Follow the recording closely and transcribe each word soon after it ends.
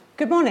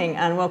Good morning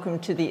and welcome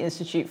to the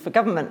Institute for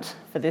Government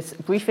for this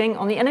briefing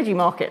on the energy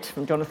market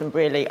from Jonathan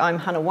Brearley. I'm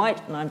Hannah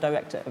White and I'm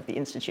Director of the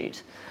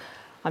Institute.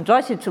 I'm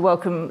delighted to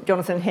welcome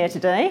Jonathan here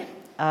today.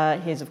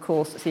 He is, of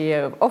course,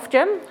 CEO of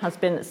Ofgem, has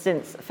been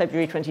since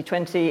February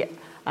 2020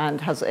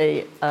 and has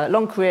a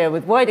long career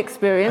with wide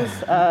experience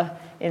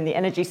in the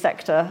energy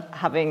sector,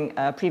 having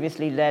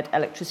previously led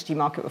electricity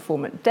market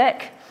reform at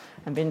DEC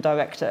and been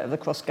Director of the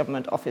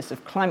Cross-Government Office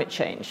of Climate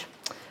Change.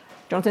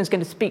 Jonathan's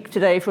going to speak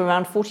today for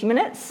around 40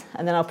 minutes,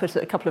 and then I'll put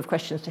a couple of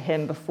questions to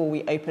him before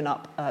we open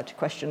up to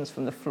questions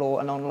from the floor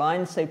and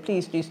online. So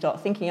please do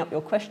start thinking up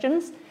your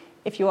questions.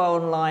 If you are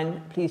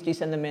online, please do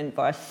send them in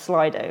via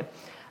Slido.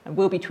 And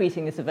we'll be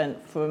tweeting this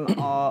event from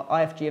our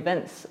IFG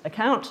Events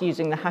account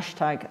using the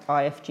hashtag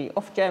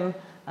IFGOfgem.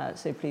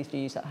 So please do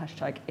use that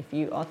hashtag if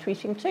you are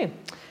tweeting too.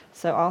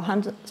 So I'll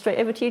hand straight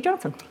over to you,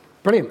 Jonathan.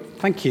 Brilliant.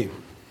 Thank you.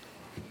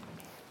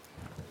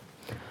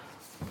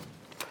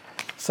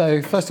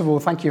 So first of all,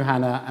 thank you,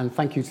 Hannah, and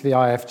thank you to the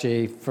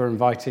IFG for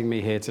inviting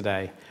me here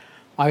today.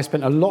 I've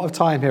spent a lot of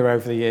time here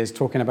over the years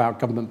talking about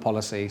government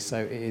policy, so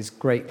it is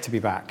great to be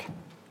back.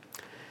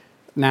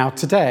 Now,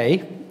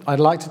 today,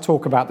 I'd like to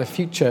talk about the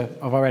future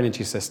of our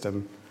energy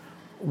system,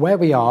 where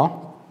we are,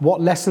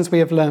 what lessons we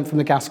have learned from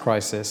the gas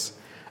crisis,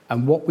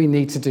 and what we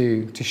need to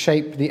do to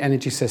shape the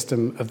energy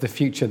system of the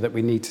future that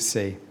we need to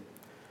see.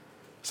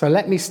 So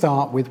let me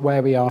start with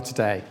where we are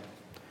today.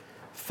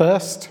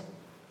 First,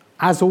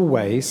 as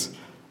always,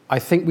 I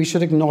think we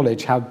should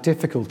acknowledge how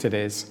difficult it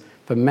is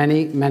for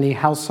many, many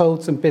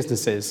households and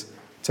businesses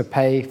to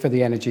pay for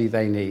the energy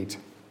they need.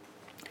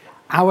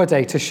 Our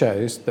data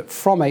shows that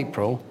from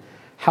April,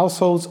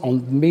 households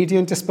on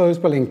median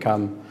disposable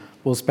income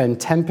will spend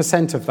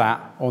 10% of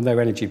that on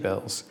their energy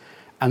bills,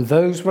 and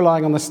those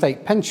relying on the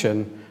state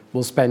pension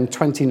will spend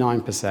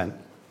 29%.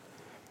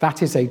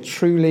 That is a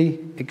truly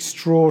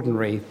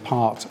extraordinary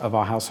part of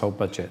our household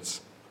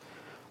budgets.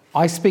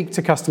 I speak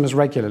to customers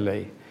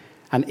regularly,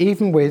 and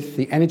even with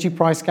the Energy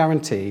Price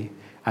Guarantee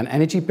and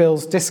Energy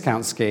Bills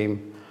Discount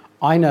Scheme,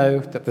 I know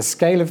that the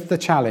scale of the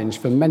challenge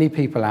for many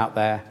people out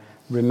there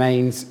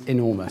remains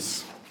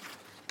enormous.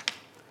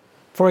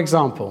 For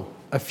example,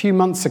 a few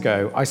months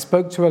ago, I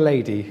spoke to a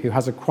lady who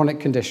has a chronic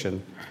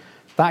condition.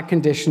 That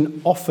condition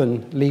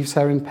often leaves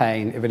her in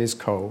pain if it is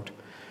cold,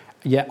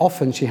 yet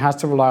often she has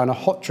to rely on a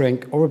hot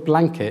drink or a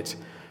blanket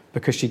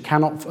because she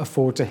cannot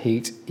afford to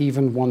heat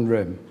even one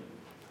room.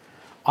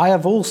 I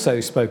have also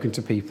spoken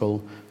to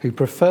people who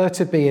prefer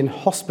to be in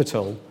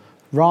hospital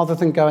rather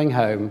than going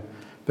home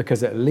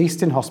because at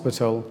least in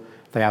hospital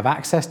they have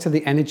access to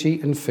the energy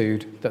and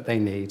food that they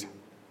need.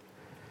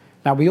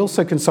 Now, we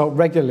also consult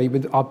regularly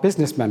with our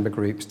business member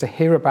groups to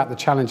hear about the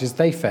challenges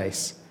they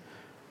face.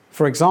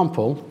 For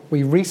example,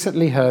 we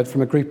recently heard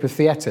from a group of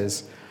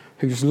theatres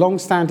whose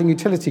long-standing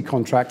utility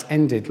contract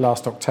ended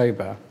last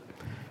October.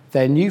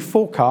 Their new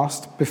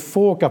forecast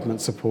before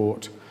government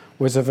support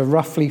was of a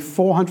roughly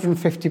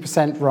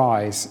 450%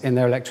 rise in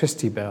their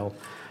electricity bill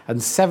and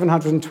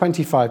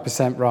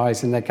 725%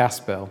 rise in their gas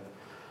bill.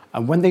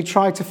 And when they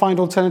tried to find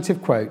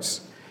alternative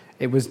quotes,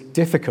 it was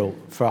difficult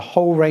for a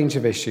whole range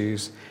of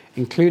issues,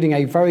 including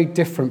a very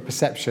different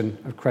perception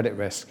of credit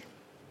risk.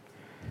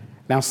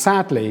 Now,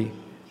 sadly,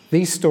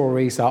 these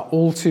stories are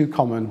all too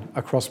common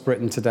across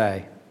Britain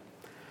today.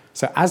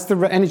 So as the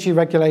energy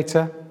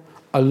regulator,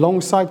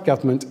 alongside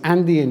government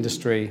and the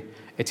industry,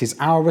 it is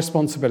our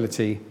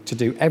responsibility to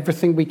do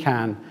everything we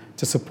can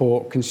to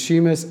support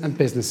consumers and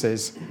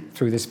businesses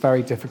through this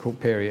very difficult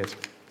period.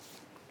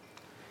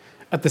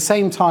 At the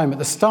same time, at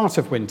the start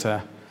of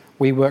winter,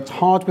 we worked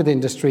hard with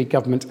industry,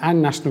 government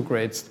and national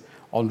grids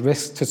on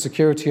risks to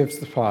security of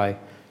supply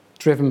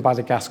driven by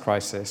the gas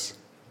crisis.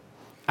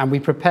 And we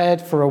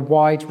prepared for a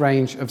wide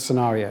range of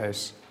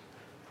scenarios.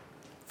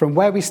 From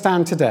where we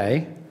stand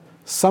today,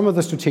 some of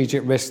the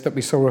strategic risks that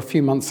we saw a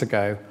few months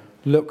ago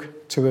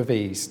look to have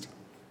eased.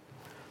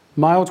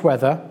 Mild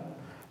weather,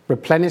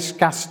 replenished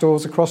gas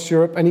stores across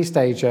Europe and East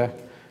Asia,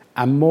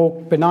 and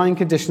more benign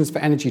conditions for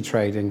energy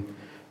trading,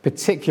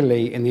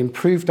 particularly in the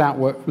improved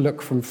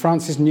outlook from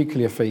France's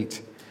nuclear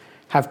fleet,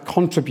 have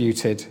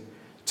contributed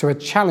to a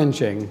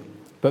challenging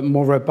but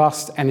more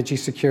robust energy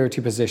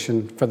security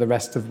position for the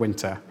rest of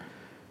winter.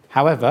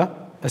 However,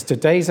 as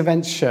today's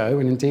events show,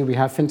 and indeed we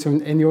have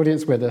Fintan in the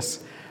audience with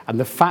us, and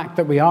the fact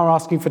that we are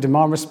asking for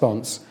demand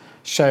response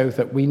show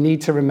that we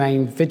need to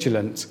remain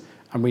vigilant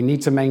and we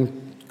need to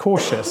remain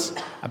cautious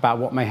about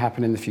what may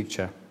happen in the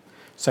future.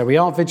 So we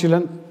are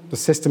vigilant, the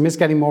system is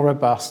getting more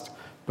robust,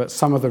 but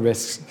some of the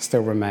risks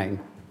still remain.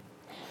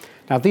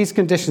 Now, these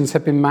conditions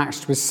have been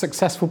matched with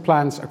successful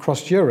plans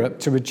across Europe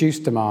to reduce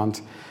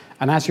demand,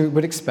 and as you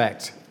would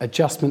expect,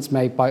 adjustments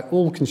made by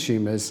all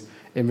consumers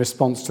in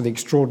response to the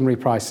extraordinary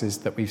prices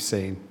that we've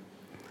seen.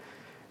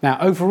 Now,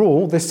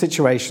 overall, this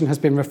situation has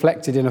been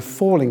reflected in a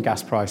fall in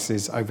gas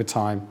prices over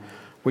time,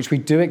 which we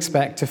do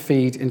expect to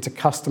feed into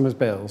customers'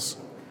 bills.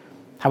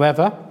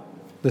 However,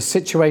 the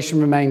situation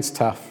remains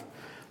tough,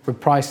 with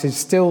prices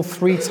still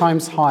 3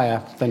 times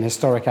higher than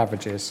historic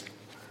averages.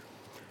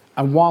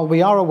 And while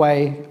we are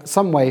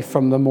some way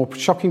from the more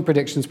shocking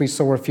predictions we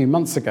saw a few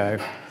months ago,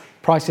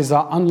 prices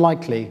are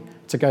unlikely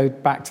to go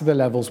back to the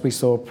levels we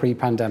saw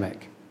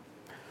pre-pandemic.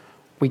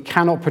 We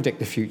cannot predict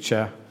the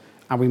future,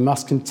 and we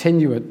must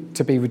continue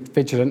to be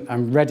vigilant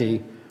and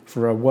ready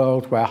for a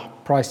world where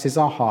prices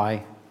are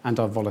high and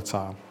are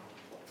volatile.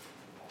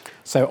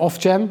 So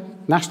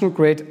Ofgem, National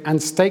Grid, and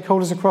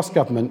stakeholders across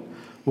government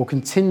will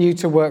continue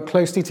to work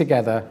closely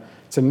together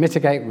to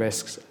mitigate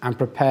risks and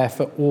prepare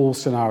for all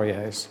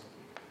scenarios.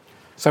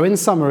 So in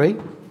summary,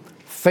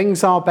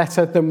 things are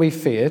better than we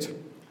feared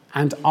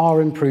and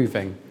are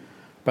improving,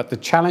 but the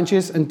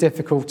challenges and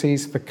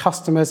difficulties for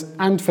customers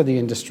and for the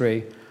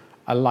industry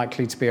are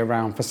likely to be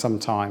around for some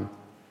time.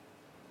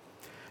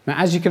 Now,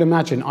 as you can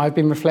imagine, I've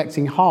been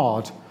reflecting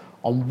hard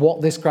on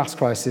what this gas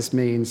crisis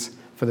means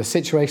for the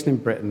situation in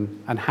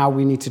Britain and how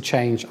we need to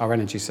change our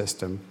energy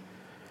system.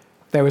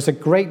 There is a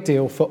great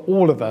deal for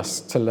all of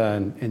us to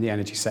learn in the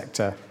energy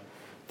sector.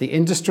 The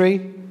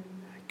industry,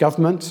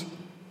 government,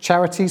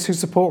 charities who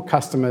support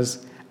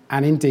customers,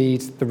 and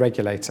indeed the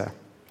regulator.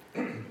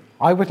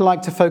 I would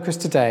like to focus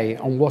today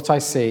on what I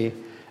see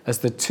as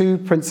the two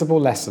principal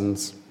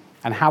lessons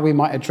and how we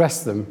might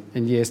address them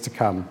in years to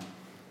come.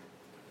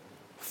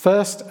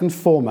 First and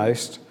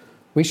foremost,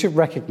 we should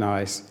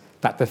recognise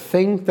that the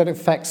thing that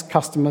affects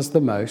customers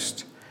the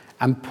most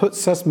and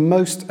puts us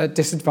most at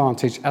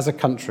disadvantage as a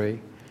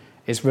country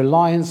is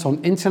reliance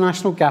on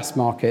international gas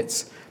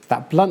markets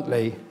that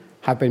bluntly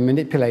have been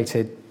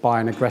manipulated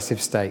by an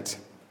aggressive state.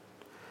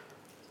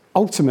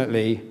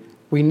 Ultimately,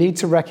 we need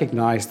to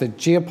recognise that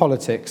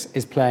geopolitics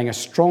is playing a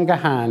stronger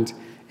hand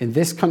in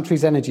this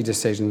country's energy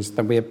decisions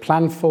than we had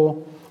planned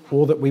for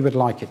or that we would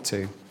like it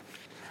to.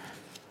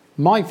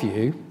 My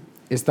view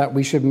is that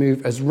we should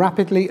move as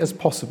rapidly as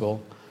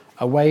possible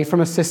away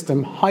from a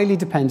system highly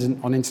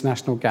dependent on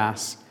international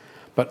gas,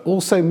 but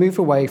also move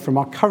away from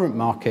our current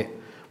market,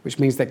 which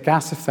means that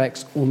gas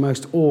affects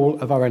almost all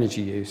of our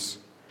energy use.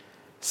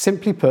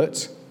 Simply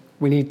put,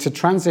 we need to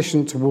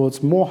transition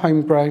towards more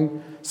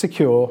homegrown,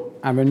 secure,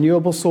 and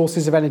renewable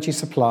sources of energy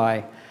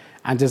supply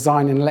and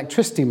design an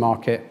electricity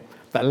market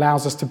that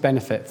allows us to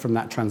benefit from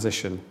that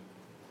transition.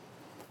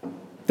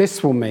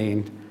 This will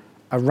mean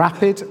a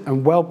rapid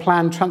and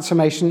well-planned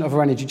transformation of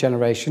our energy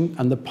generation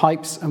and the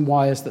pipes and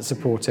wires that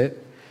support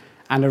it,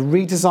 and a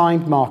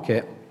redesigned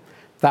market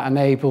that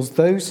enables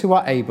those who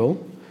are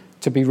able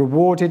to be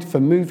rewarded for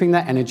moving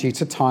their energy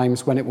to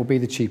times when it will be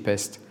the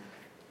cheapest,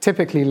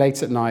 typically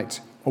late at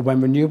night or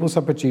when renewables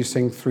are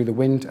producing through the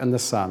wind and the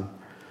sun,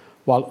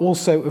 while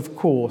also, of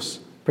course,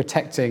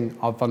 protecting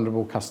our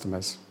vulnerable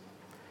customers.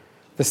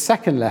 The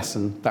second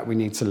lesson that we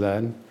need to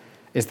learn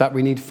is that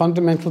we need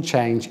fundamental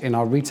change in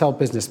our retail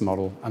business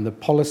model and the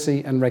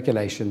policy and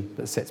regulation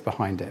that sits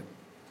behind it.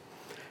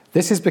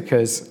 This is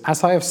because,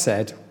 as I have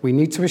said, we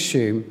need to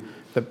assume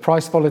that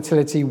price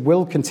volatility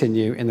will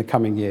continue in the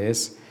coming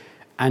years,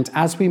 and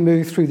as we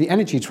move through the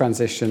energy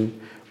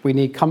transition, we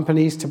need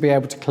companies to be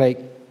able to make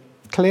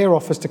clear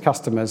offers to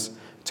customers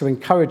to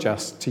encourage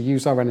us to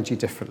use our energy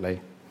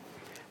differently.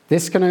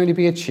 This can only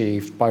be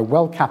achieved by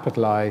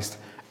well-capitalised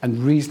and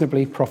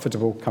reasonably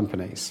profitable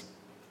companies.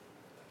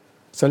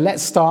 So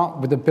let's start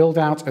with the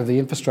build-out of the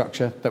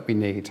infrastructure that we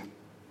need.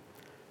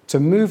 To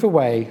move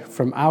away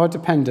from our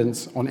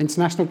dependence on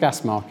international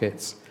gas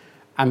markets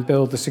and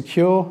build the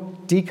secure,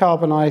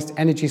 decarbonised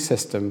energy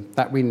system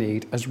that we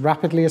need as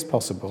rapidly as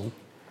possible,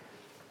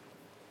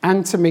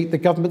 and to meet the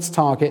government's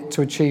target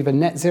to achieve a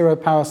net zero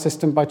power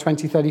system by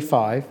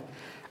 2035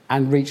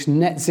 and reach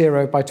net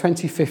zero by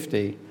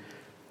 2050,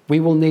 we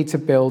will need to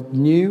build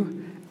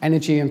new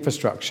energy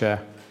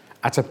infrastructure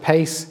at a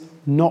pace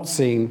not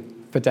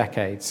seen for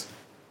decades.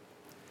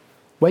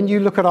 When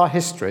you look at our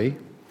history,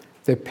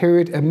 the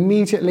period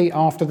immediately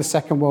after the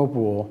Second World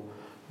War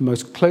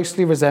most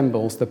closely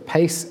resembles the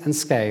pace and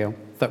scale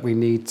that we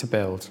need to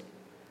build.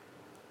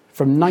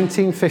 From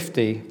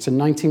 1950 to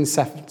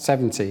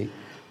 1970,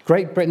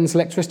 Great Britain's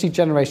electricity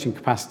generation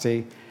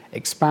capacity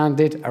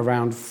expanded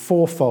around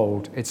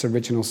fourfold its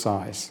original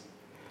size.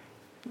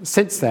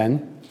 Since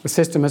then, the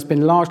system has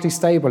been largely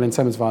stable in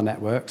terms of our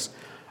networks,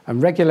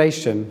 and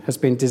regulation has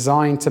been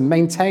designed to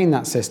maintain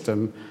that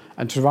system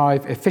and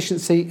drive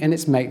efficiency in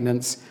its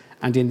maintenance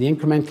and in the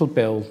incremental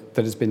bill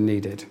that has been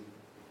needed.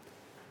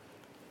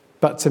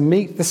 But to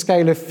meet the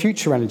scale of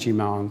future energy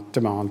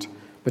demand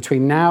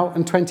between now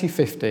and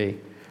 2050,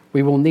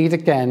 we will need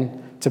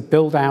again to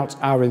build out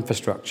our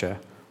infrastructure,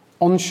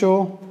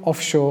 onshore,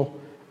 offshore,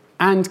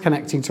 and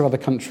connecting to other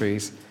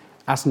countries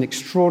at an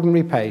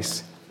extraordinary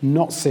pace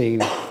not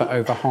seen for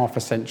over half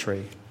a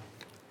century.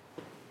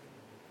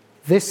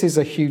 This is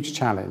a huge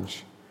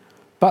challenge,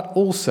 but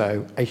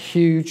also a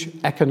huge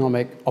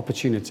economic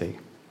opportunity.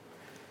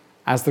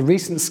 As the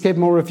recent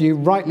Skidmore Review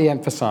rightly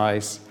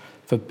emphasised,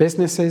 for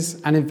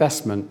businesses and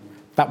investment,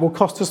 that will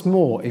cost us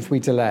more if we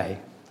delay.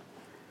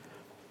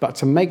 But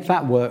to make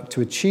that work,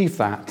 to achieve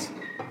that,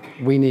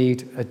 we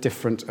need a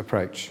different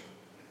approach.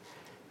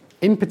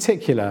 In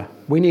particular,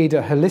 we need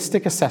a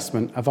holistic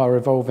assessment of our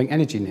evolving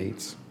energy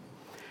needs,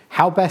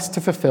 how best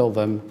to fulfil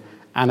them,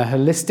 and a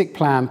holistic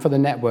plan for the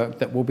network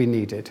that will be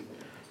needed,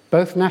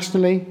 both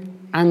nationally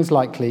and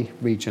likely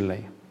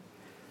regionally.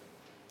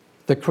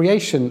 The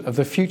creation of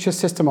the future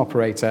system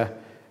operator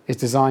is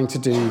designed to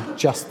do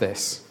just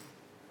this.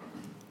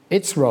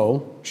 Its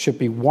role should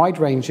be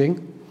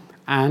wide-ranging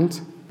and,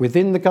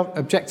 within the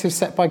objectives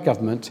set by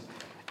government,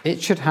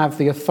 it should have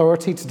the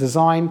authority to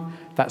design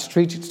that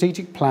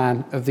strategic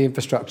plan of the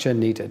infrastructure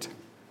needed.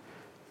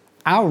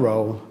 Our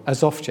role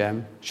as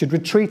Ofgem should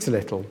retreat a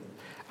little,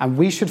 and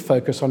we should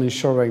focus on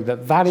ensuring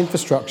that that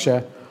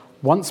infrastructure,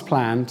 once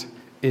planned,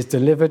 is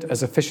delivered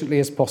as efficiently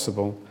as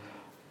possible,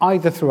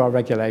 either through our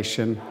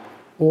regulation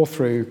or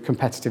through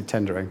competitive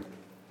tendering.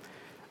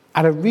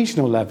 At a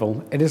regional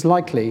level, it is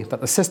likely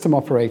that the system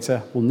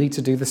operator will need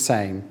to do the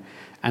same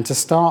and to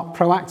start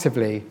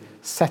proactively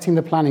setting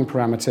the planning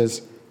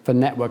parameters for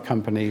network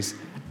companies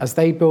as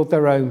they build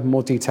their own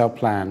more detailed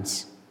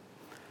plans.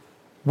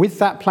 With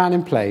that plan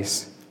in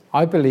place,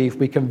 I believe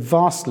we can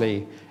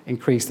vastly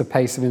increase the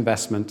pace of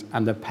investment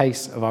and the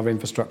pace of our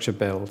infrastructure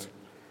build.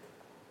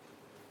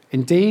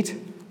 Indeed,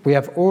 we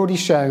have already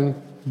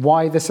shown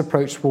why this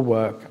approach will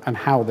work and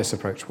how this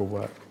approach will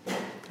work.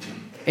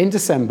 In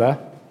December,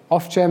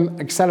 Ofgem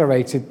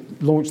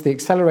launched the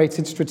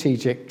Accelerated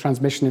Strategic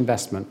Transmission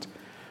Investment.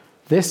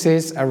 This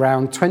is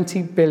around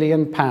 £20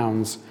 billion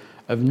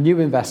of new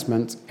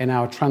investment in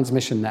our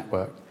transmission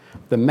network,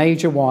 the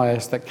major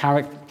wires that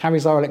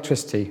carries our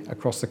electricity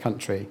across the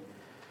country.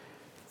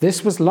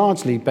 This was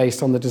largely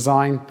based on the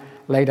design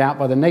laid out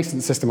by the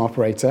nascent system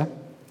operator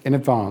in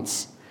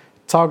advance,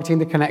 targeting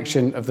the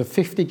connection of the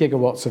 50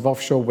 gigawatts of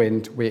offshore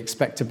wind we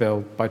expect to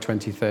build by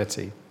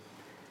 2030.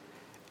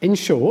 In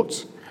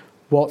short,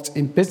 what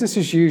in business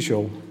as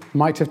usual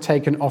might have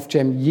taken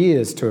Ofgem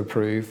years to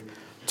approve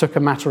took a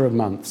matter of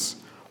months,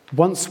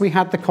 once we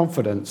had the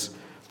confidence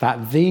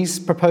that these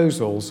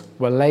proposals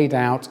were laid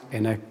out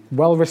in a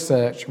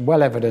well-researched,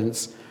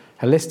 well-evidenced,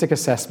 holistic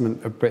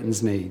assessment of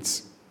Britain's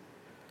needs.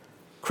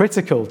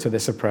 Critical to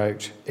this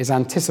approach is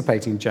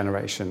anticipating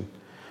generation,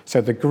 so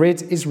the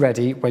grid is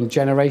ready when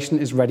generation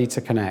is ready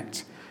to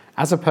connect,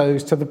 as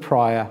opposed to the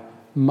prior,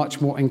 much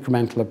more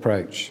incremental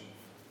approach.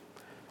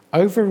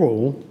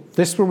 Overall,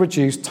 this will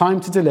reduce time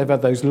to deliver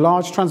those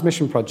large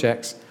transmission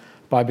projects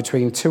by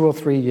between 2 or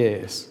 3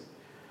 years.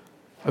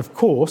 Of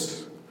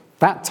course,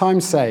 that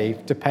time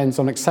saved depends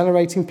on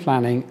accelerating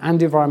planning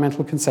and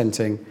environmental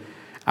consenting,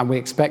 and we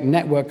expect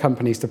network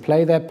companies to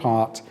play their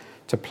part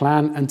to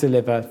plan and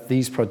deliver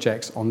these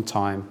projects on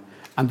time,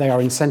 and they are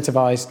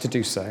incentivised to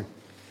do so.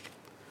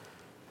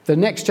 The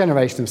next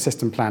generation of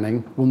system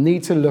planning will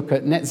need to look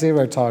at net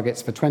zero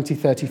targets for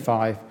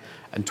 2035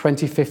 and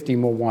 2050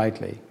 more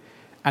widely,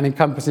 and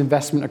encompass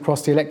investment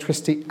across the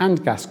electricity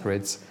and gas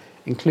grids,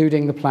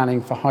 including the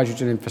planning for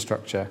hydrogen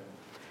infrastructure.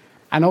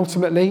 And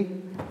ultimately,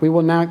 we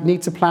will now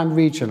need to plan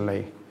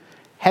regionally,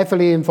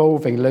 heavily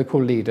involving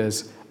local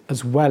leaders,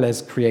 as well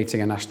as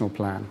creating a national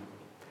plan.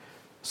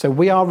 So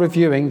we are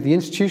reviewing the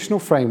institutional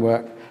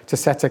framework to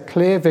set a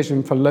clear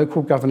vision for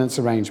local governance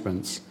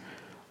arrangements,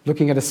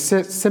 looking at a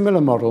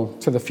similar model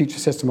to the future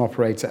system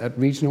operator at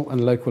regional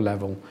and local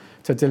level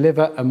to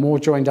deliver a more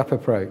joined-up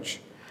approach,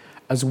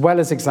 as well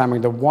as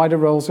examining the wider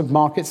roles of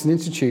markets and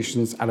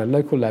institutions at a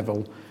local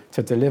level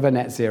to deliver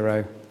net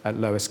zero at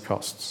lowest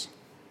costs.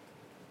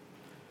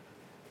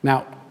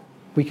 Now,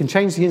 we can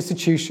change the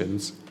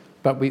institutions,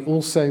 but we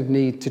also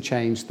need to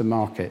change the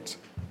market.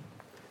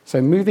 So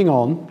moving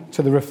on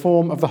to the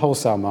reform of the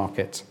wholesale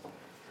market.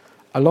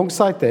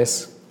 Alongside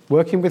this,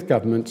 working with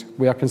government,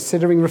 we are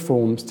considering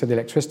reforms to the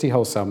electricity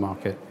wholesale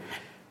market.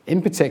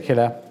 In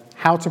particular,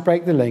 how to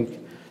break the link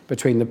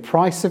between the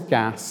price of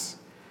gas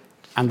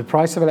and the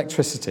price of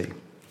electricity.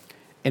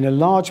 In a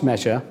large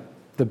measure,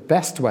 the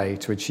best way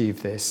to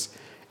achieve this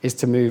is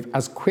to move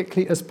as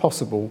quickly as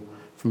possible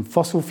from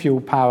fossil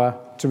fuel power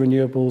to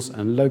renewables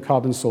and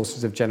low-carbon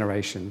sources of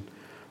generation,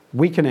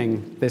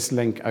 weakening this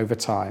link over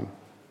time.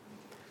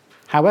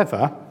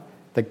 However,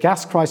 the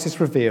gas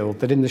crisis revealed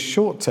that in the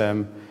short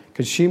term,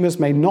 consumers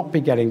may not be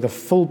getting the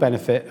full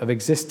benefit of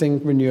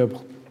existing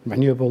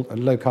renewable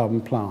and low-carbon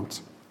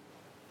plants.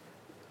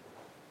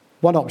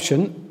 One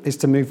option is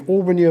to move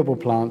all renewable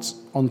plants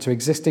onto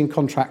existing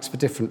contracts for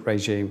difference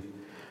regime,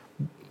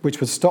 which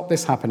would stop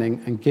this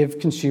happening and give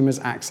consumers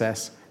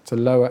access to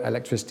lower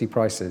electricity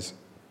prices.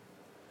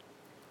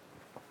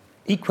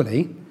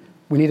 Equally,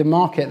 we need a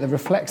market that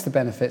reflects the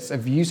benefits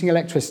of using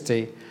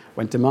electricity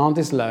when demand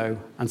is low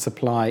and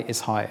supply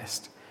is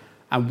highest,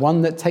 and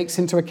one that takes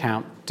into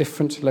account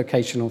different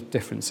locational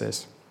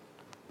differences.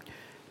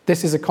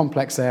 This is a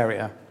complex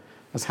area.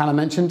 As Hannah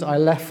mentioned, I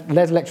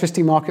led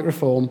electricity market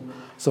reform,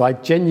 so I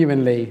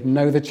genuinely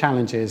know the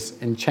challenges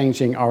in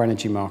changing our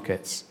energy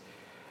markets.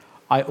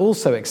 I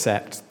also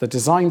accept the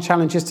design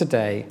challenges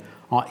today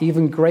are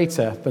even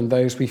greater than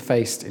those we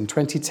faced in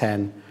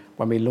 2010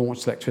 when we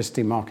launched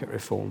electricity market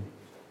reform.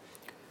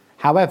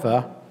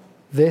 However,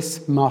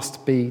 this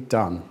must be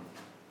done.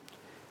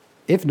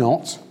 If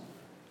not,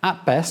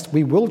 at best,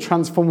 we will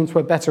transform into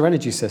a better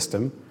energy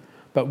system,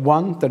 but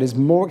one that is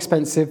more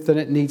expensive than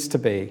it needs to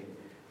be.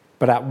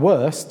 But at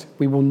worst,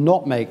 we will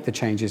not make the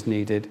changes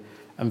needed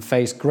and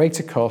face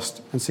greater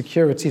cost and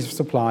security of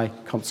supply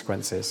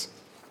consequences.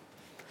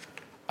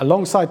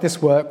 Alongside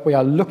this work, we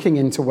are looking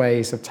into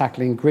ways of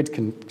tackling grid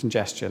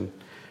congestion.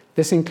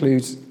 This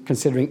includes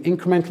considering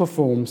incremental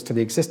forms to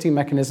the existing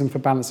mechanism for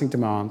balancing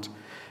demand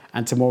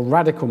and to more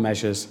radical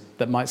measures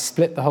that might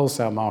split the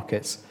wholesale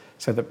markets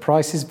so that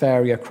prices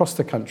vary across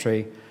the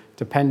country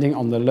depending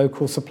on the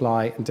local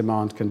supply and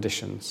demand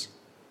conditions.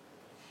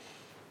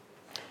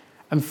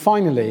 And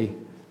finally,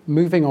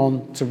 moving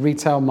on to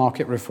retail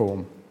market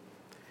reform.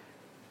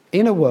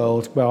 In a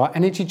world where our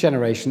energy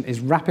generation is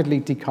rapidly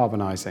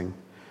decarbonising,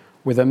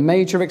 with a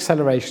major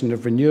acceleration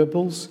of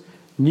renewables,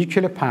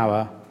 nuclear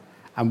power,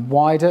 and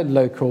wider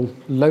local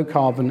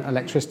low-carbon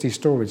electricity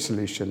storage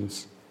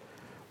solutions,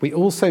 we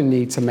also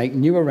need to make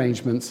new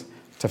arrangements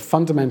to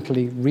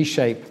fundamentally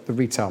reshape the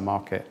retail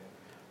market,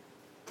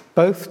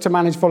 both to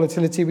manage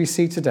volatility we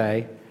see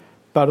today,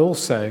 but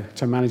also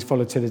to manage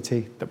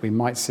volatility that we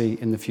might see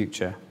in the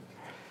future.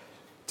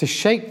 To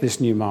shape this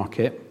new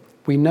market,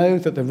 we know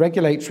that the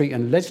regulatory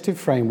and legislative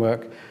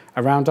framework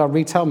around our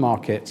retail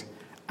market,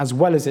 as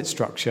well as its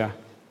structure,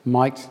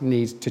 might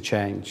need to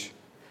change.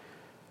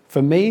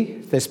 For me,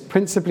 this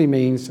principally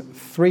means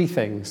three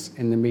things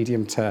in the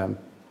medium term.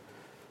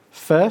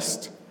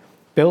 First,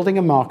 building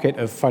a market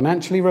of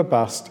financially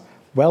robust,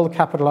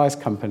 well-capitalized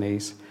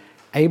companies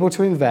able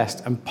to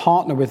invest and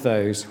partner with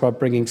those who are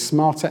bringing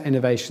smarter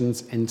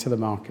innovations into the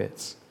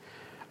markets.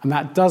 And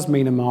that does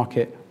mean a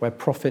market where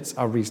profits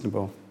are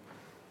reasonable.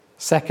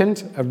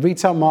 Second, a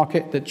retail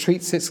market that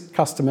treats its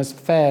customers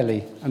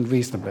fairly and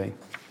reasonably.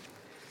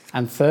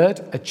 And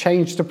third, a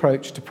changed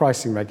approach to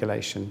pricing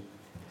regulation.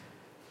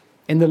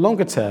 In the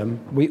longer term,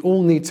 we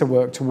all need to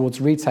work towards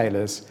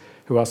retailers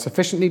who are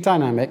sufficiently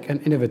dynamic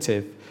and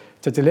innovative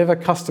to deliver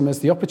customers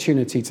the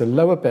opportunity to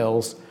lower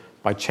bills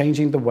by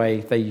changing the way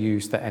they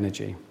use their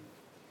energy.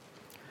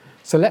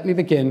 So let me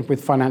begin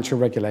with financial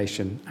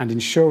regulation and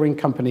ensuring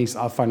companies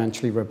are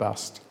financially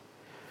robust.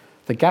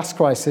 The gas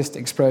crisis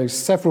exposed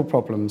several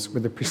problems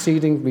with the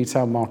preceding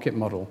retail market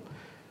model,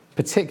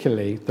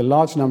 particularly the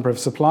large number of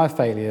supplier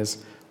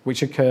failures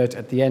which occurred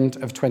at the end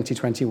of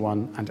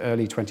 2021 and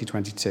early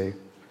 2022.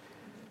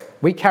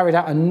 We carried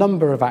out a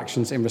number of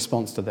actions in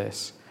response to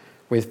this,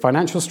 with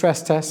financial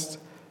stress tests,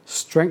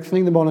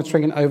 strengthening the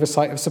monitoring and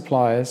oversight of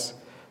suppliers,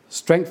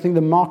 strengthening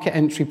the market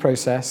entry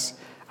process,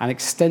 and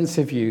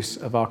extensive use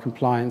of our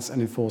compliance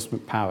and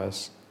enforcement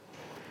powers.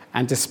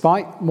 And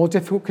despite more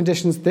difficult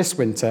conditions this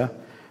winter,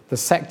 the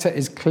sector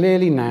is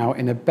clearly now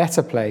in a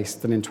better place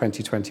than in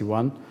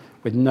 2021,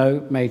 with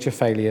no major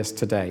failures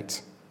to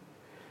date.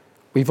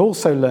 We've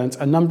also learnt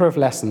a number of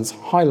lessons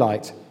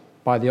highlighted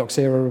by the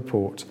Oxera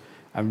report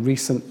and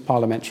recent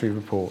parliamentary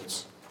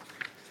reports.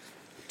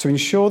 To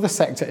ensure the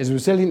sector is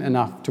resilient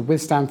enough to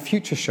withstand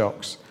future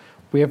shocks,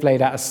 we have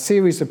laid out a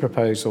series of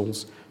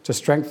proposals to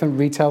strengthen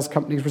retail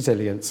companies'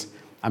 resilience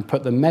and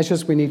put the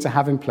measures we need to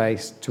have in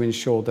place to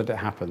ensure that it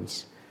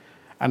happens.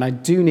 And I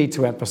do need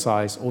to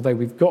emphasise, although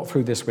we've got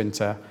through this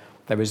winter,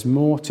 there is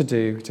more to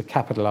do to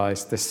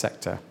capitalise this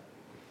sector.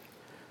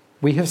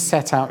 We have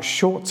set out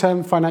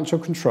short-term financial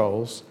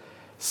controls,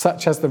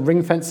 such as the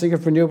ring-fencing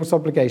of renewables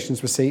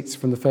obligations receipts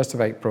from the 1st of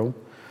April,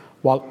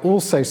 while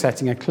also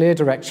setting a clear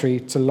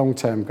trajectory to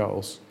long-term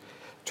goals,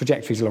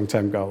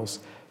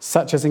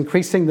 such as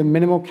increasing the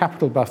minimal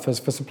capital buffers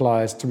for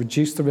suppliers to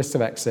reduce the risk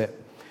of exit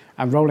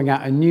and rolling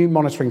out a new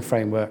monitoring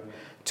framework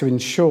to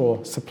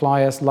ensure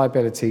suppliers'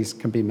 liabilities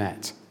can be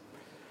met.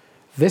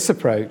 This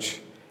approach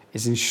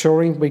is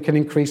ensuring we can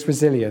increase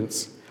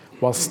resilience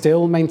while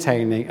still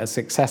maintaining a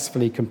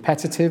successfully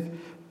competitive,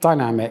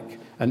 dynamic,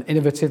 and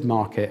innovative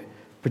market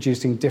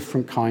producing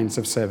different kinds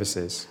of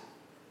services.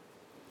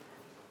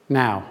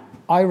 Now,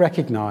 I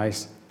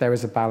recognise there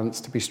is a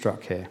balance to be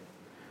struck here.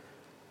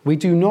 We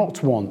do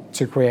not want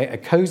to create a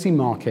cosy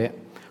market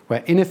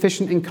where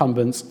inefficient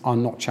incumbents are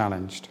not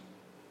challenged,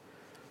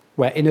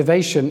 where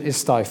innovation is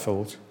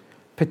stifled,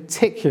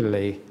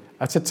 particularly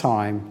at a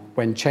time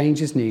when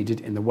change is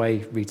needed in the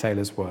way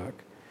retailers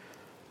work.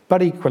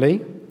 But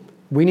equally,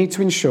 we need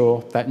to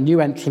ensure that new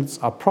entrants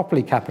are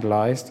properly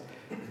capitalised,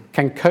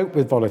 can cope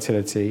with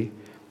volatility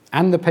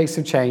and the pace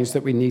of change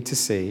that we need to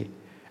see,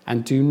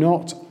 and do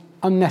not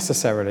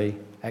unnecessarily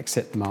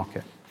exit the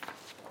market.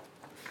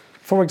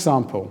 For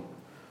example,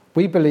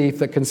 we believe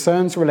that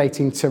concerns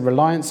relating to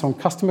reliance on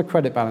customer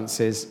credit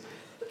balances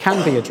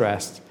can be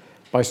addressed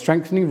by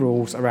strengthening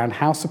rules around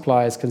how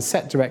suppliers can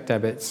set direct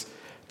debits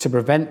to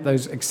prevent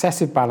those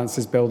excessive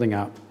balances building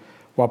up,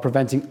 while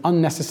preventing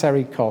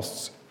unnecessary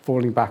costs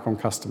falling back on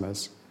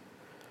customers.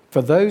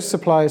 For those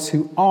suppliers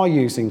who are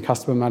using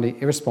customer money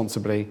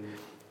irresponsibly,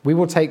 we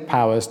will take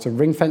powers to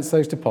ring-fence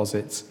those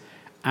deposits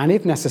and,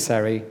 if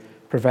necessary,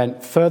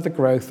 prevent further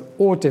growth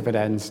or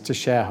dividends to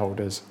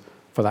shareholders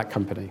for that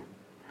company.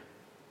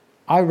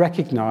 I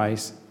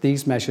recognise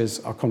these measures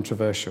are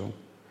controversial.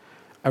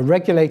 A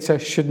regulator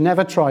should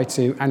never try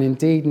to, and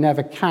indeed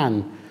never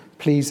can,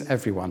 please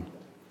everyone.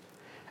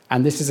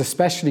 And this is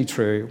especially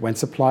true when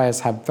suppliers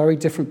have very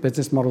different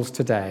business models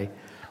today,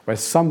 where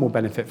some will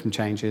benefit from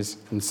changes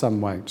and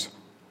some won't.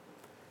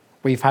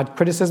 We've had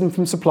criticism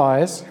from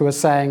suppliers who are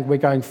saying we're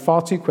going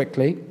far too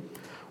quickly,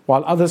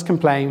 while others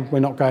complain we're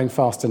not going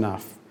fast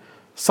enough.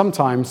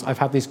 Sometimes I've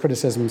had these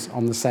criticisms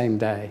on the same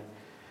day.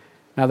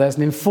 Now, there's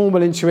an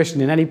informal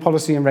intuition in any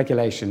policy and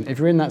regulation. If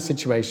you're in that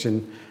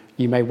situation,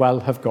 you may well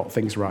have got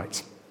things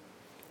right.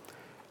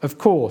 Of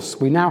course,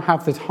 we now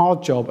have the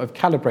hard job of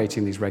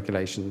calibrating these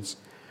regulations.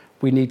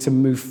 We need to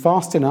move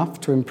fast enough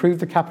to improve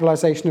the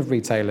capitalisation of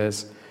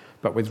retailers,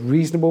 but with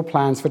reasonable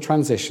plans for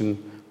transition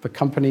for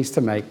companies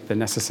to make the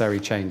necessary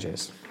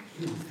changes.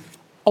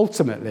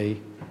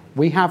 Ultimately,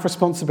 we have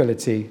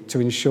responsibility to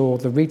ensure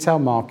the retail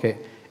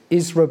market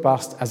is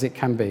robust as it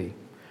can be,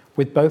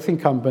 with both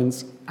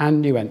incumbents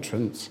and new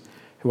entrants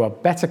who are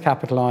better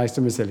capitalised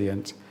and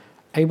resilient,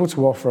 able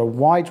to offer a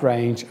wide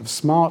range of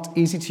smart,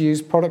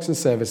 easy-to-use products and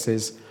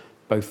services,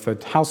 both for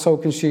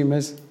household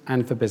consumers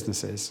and for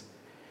businesses.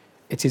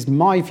 It is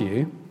my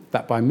view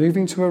that by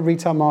moving to a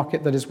retail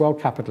market that is well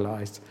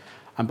capitalised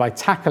and by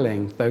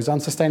tackling those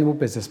unsustainable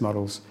business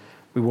models,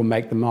 we will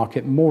make the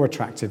market more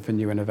attractive for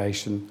new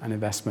innovation and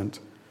investment,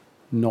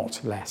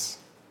 not less.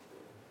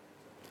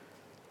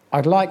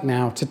 I'd like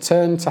now to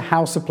turn to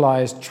how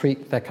suppliers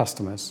treat their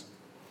customers.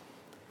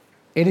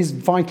 It is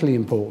vitally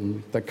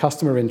important that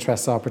customer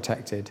interests are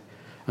protected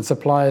and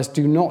suppliers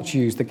do not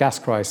use the gas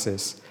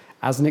crisis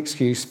as an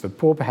excuse for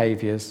poor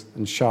behaviours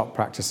and sharp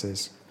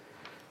practices.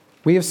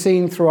 We have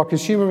seen through our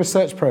consumer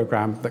research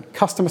programme that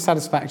customer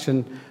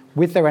satisfaction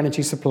with their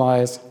energy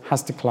suppliers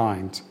has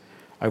declined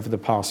over the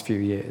past few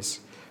years,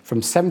 from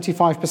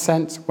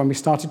 75% when we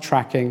started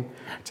tracking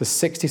to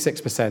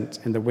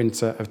 66% in the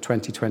winter of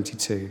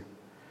 2022.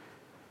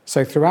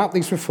 So throughout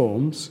these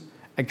reforms,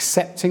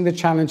 accepting the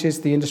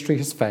challenges the industry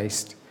has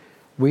faced,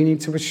 we need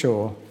to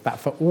ensure that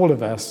for all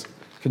of us,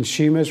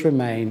 consumers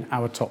remain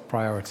our top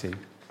priority.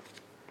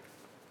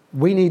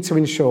 We need to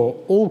ensure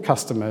all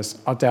customers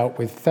are dealt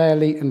with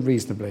fairly and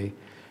reasonably,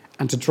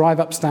 and to drive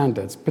up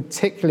standards,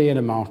 particularly in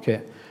a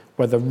market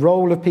where the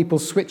role of people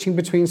switching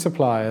between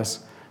suppliers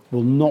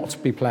will not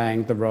be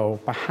playing the role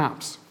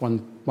perhaps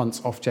once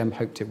Ofgem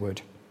hoped it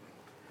would.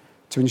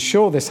 To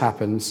ensure this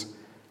happens,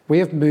 we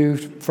have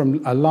moved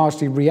from a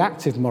largely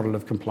reactive model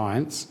of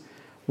compliance,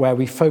 where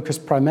we focus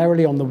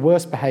primarily on the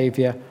worst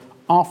behaviour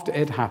after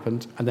it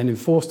happened and then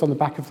enforced on the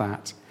back of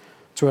that,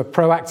 to a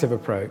proactive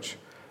approach,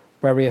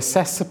 where we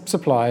assess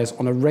suppliers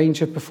on a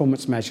range of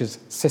performance measures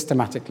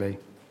systematically.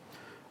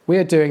 We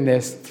are doing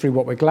this through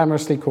what we're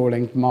glamorously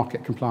calling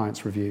market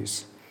compliance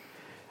reviews,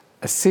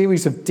 a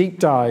series of deep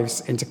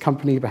dives into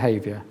company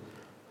behaviour,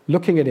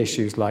 looking at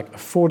issues like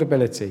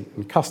affordability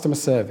and customer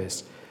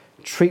service,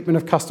 treatment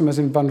of customers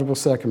in vulnerable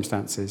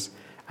circumstances,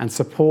 and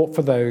support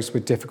for those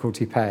with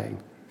difficulty paying.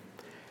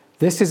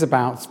 This is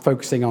about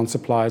focusing on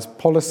suppliers'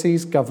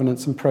 policies,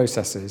 governance, and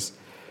processes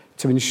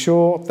to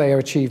ensure they are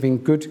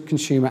achieving good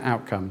consumer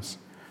outcomes.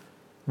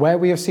 Where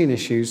we have seen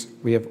issues,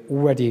 we have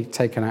already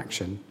taken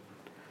action.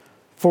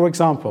 For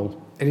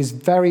example, it is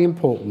very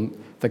important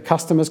that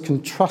customers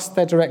can trust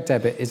their direct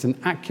debit is an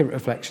accurate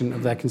reflection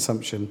of their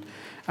consumption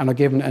and are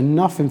given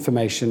enough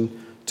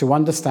information to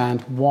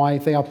understand why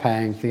they are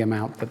paying the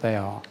amount that they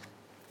are.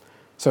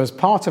 So as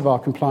part of our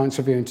compliance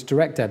review into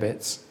direct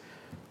debits,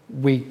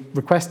 we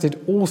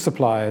requested all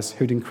suppliers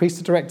who'd increased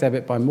the direct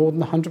debit by more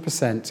than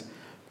 100%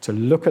 to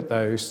look at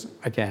those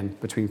again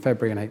between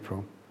February and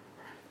April.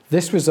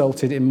 This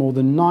resulted in more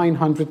than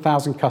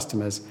 900,000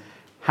 customers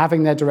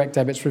having their direct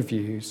debits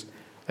reviews,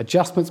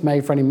 adjustments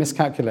made for any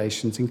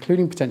miscalculations,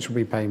 including potential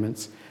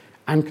repayments,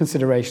 and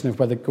consideration of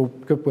whether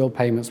goodwill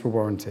payments were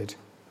warranted.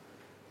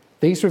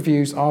 These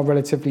reviews are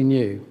relatively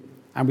new,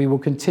 and we will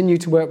continue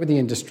to work with the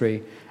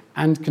industry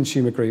and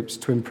consumer groups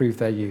to improve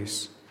their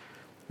use.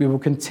 We will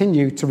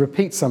continue to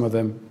repeat some of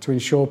them to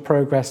ensure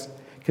progress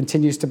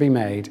continues to be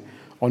made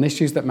on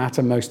issues that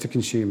matter most to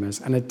consumers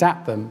and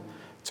adapt them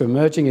to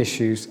emerging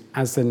issues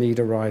as the need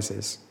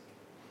arises.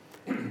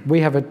 We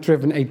have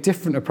driven a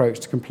different approach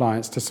to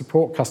compliance to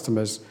support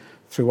customers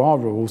through our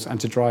rules and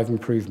to drive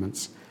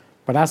improvements.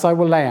 But as I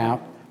will lay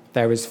out,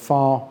 there is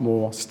far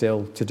more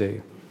still to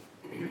do.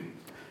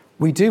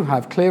 We do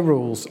have clear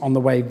rules on the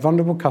way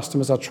vulnerable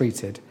customers are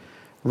treated,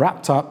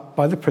 wrapped up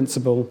by the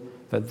principle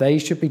that they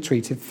should be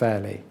treated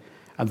fairly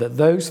and that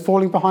those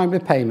falling behind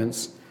with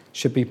payments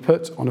should be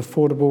put on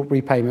affordable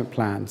repayment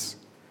plans.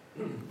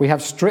 We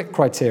have strict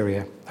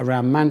criteria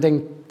around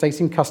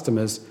mandating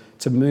customers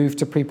to move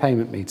to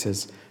prepayment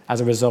meters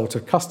as a result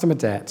of customer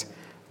debt,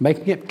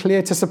 making it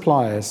clear to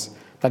suppliers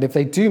that if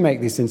they do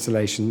make these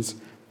installations,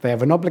 they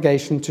have an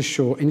obligation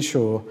to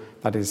ensure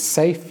that it is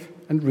safe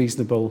and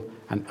reasonable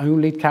and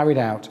only carried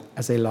out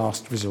as a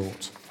last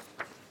resort.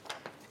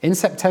 In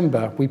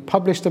September, we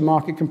published a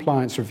market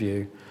compliance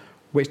review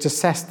which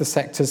assessed the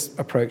sector's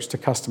approach to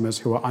customers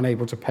who are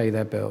unable to pay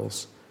their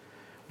bills.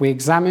 We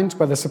examined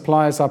whether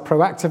suppliers are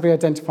proactively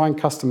identifying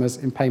customers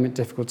in payment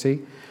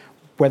difficulty,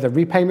 whether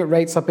repayment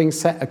rates are being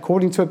set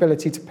according to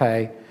ability to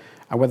pay,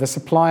 and whether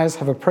suppliers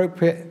have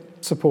appropriate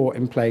support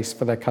in place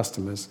for their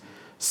customers,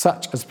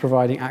 such as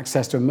providing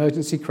access to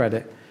emergency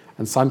credit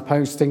and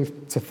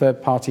signposting to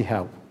third-party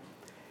help.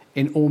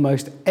 In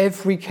almost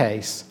every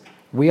case,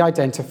 we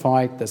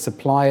identified that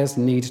suppliers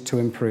need to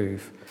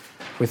improve,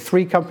 with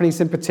 3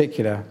 companies in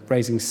particular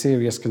raising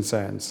serious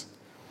concerns.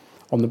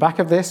 On the back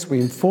of this, we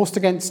enforced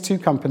against 2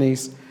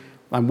 companies,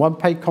 and one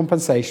paid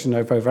compensation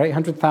of over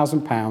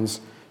 £800,000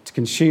 to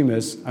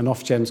consumers and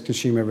Ofgem's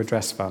Consumer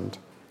Redress Fund.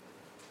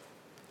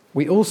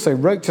 We also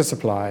wrote to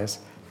suppliers,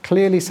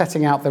 clearly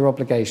setting out their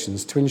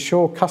obligations to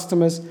ensure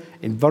customers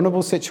in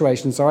vulnerable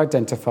situations are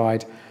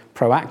identified,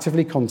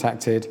 proactively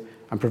contacted,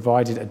 and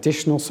provided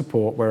additional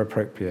support where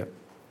appropriate.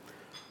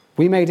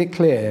 We made it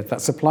clear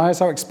that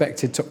suppliers are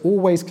expected to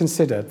always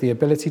consider the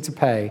ability to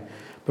pay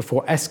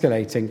before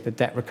escalating the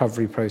debt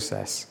recovery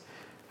process,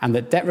 and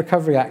that debt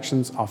recovery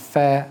actions are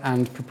fair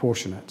and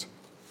proportionate.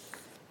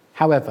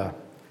 However,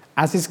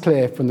 as is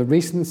clear from the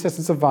recent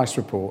Citizens' Advice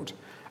report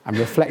and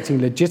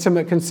reflecting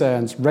legitimate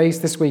concerns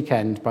raised this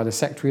weekend by the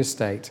Secretary of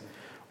State,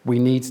 we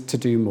need to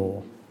do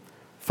more,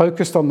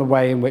 focused on the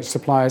way in which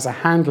suppliers are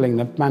handling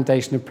the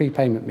mandation of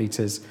prepayment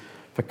meters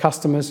for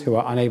customers who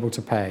are unable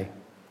to pay.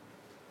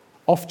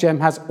 Ofgem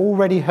has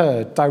already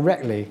heard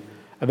directly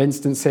of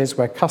instances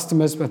where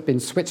customers have been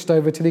switched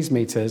over to these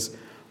meters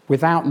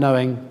without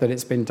knowing that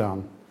it's been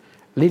done,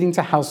 leading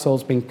to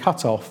households being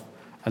cut off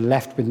and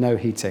left with no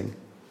heating.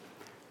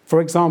 For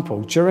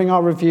example, during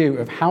our review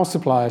of how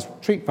suppliers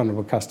treat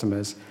vulnerable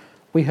customers,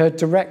 we heard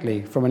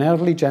directly from an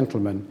elderly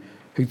gentleman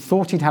who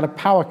thought he'd had a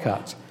power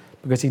cut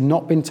because he'd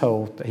not been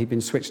told that he'd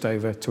been switched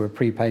over to a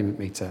prepayment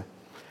meter.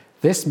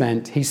 This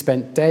meant he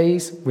spent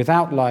days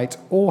without light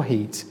or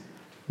heat,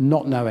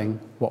 not knowing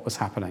what was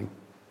happening.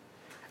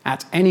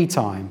 At any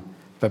time,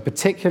 but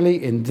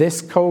particularly in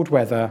this cold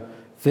weather,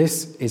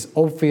 this is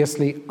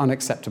obviously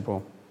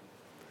unacceptable.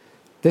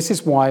 This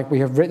is why we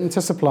have written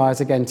to suppliers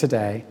again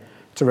today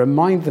to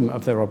remind them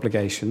of their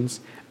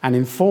obligations and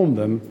inform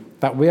them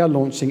that we are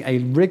launching a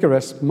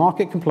rigorous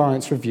market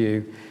compliance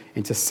review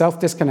into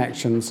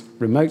self-disconnections,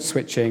 remote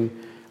switching,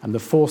 and the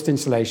forced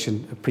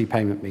installation of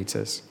prepayment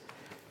meters.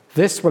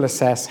 This will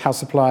assess how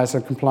suppliers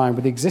are complying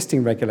with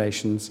existing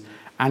regulations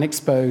and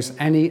expose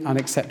any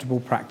unacceptable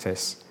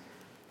practice.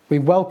 We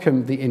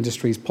welcome the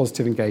industry's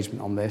positive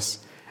engagement on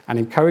this and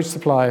encourage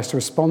suppliers to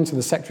respond to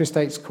the Secretary of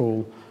State's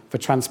call for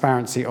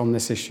transparency on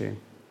this issue.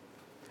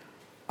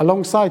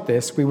 Alongside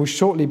this, we will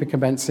shortly be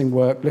commencing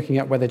work looking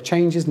at whether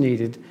change is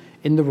needed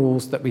in the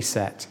rules that we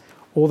set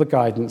or the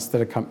guidance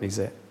that accompanies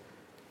it,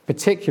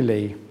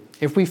 particularly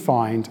if we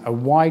find a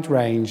wide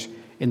range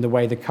in the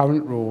way the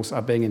current rules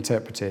are being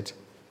interpreted.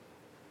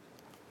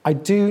 I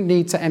do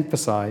need to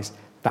emphasise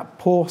that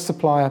poor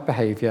supplier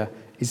behaviour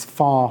is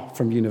far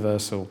from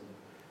universal.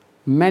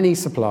 Many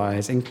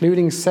suppliers,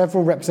 including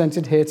several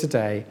represented here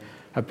today,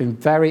 have been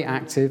very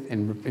active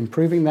in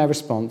improving their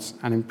response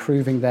and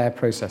improving their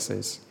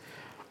processes.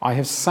 I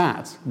have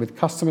sat with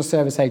customer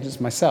service agents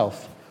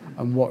myself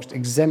and watched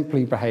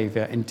exemplary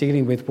behaviour in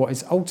dealing with what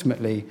is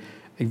ultimately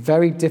a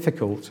very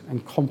difficult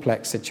and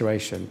complex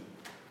situation.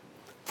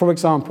 For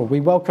example, we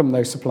welcome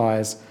those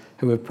suppliers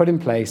who have put in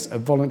place a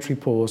voluntary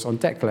pause on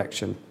debt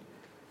collection.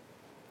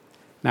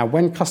 Now,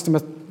 when customer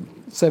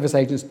service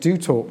agents do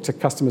talk to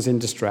customers in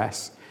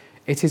distress,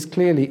 it is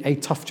clearly a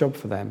tough job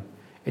for them.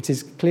 It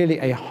is clearly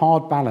a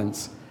hard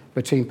balance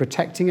between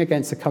protecting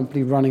against a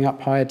company running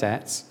up higher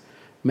debts,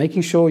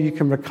 making sure you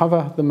can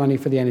recover the money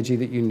for the energy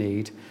that you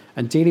need,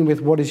 and dealing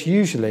with what is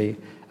usually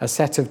a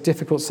set of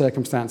difficult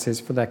circumstances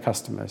for their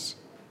customers.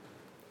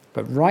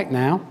 But right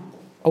now,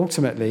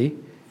 ultimately,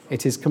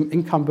 it is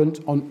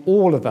incumbent on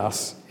all of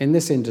us in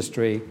this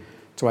industry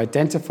to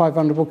identify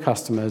vulnerable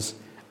customers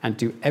and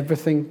do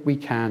everything we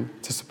can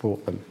to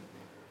support them.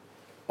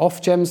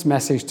 Ofgem's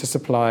message to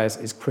suppliers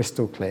is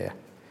crystal clear.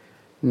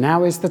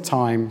 Now is the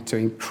time to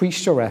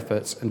increase your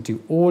efforts and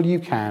do all you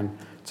can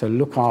to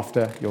look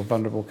after your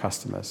vulnerable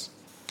customers.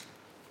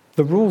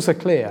 The rules are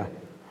clear,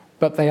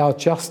 but they are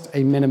just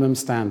a minimum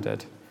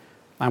standard,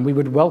 and we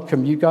would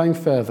welcome you going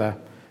further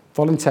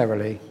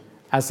voluntarily,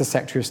 as the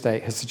Secretary of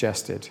State has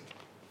suggested.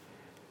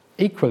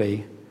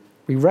 Equally,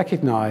 we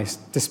recognise,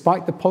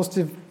 despite the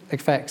positive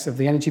effects of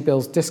the Energy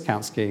Bills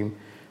discount scheme,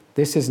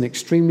 this is an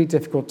extremely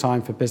difficult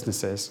time for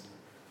businesses.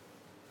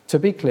 To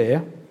be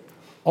clear,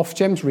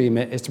 Ofgem's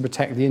remit is to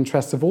protect the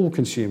interests of all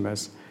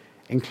consumers,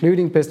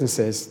 including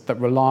businesses that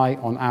rely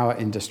on our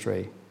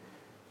industry.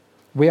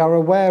 We are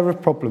aware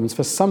of problems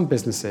for some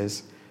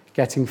businesses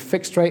getting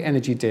fixed-rate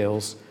energy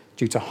deals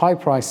due to high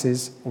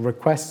prices or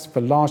requests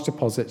for large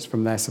deposits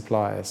from their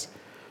suppliers.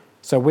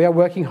 So we are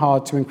working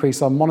hard to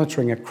increase our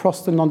monitoring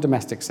across the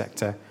non-domestic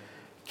sector,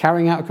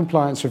 carrying out a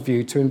compliance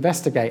review to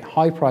investigate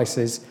high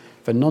prices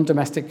for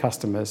non-domestic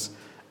customers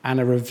and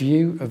a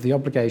review of the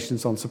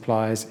obligations on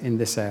suppliers in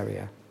this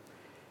area.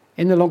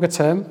 In the longer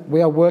term,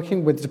 we are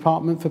working with the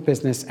Department for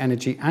Business,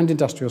 Energy and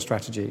Industrial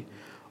Strategy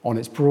on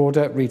its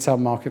broader retail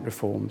market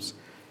reforms,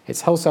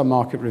 its wholesale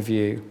market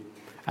review,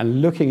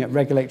 and looking at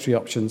regulatory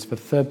options for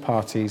third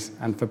parties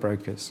and for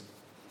brokers.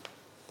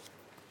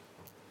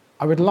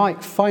 I would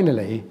like,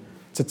 finally,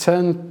 to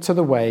turn to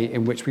the way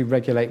in which we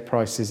regulate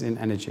prices in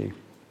energy.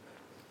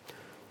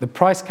 The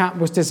price cap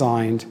was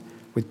designed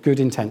with good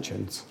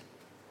intentions.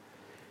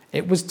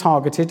 It was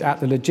targeted at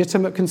the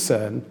legitimate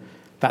concern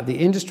that the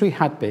industry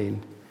had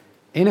been,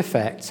 in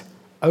effect,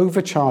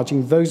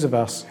 overcharging those of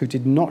us who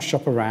did not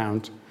shop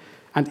around,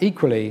 and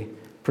equally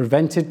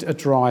prevented a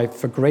drive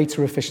for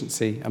greater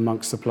efficiency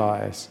amongst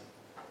suppliers.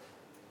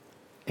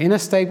 In a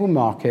stable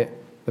market,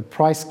 the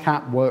price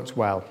cap worked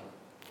well.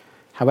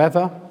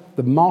 However,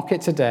 the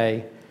market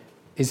today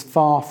is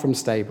far from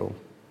stable,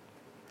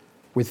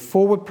 with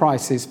forward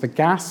prices for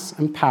gas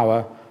and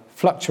power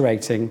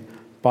fluctuating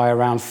by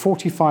around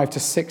 45 to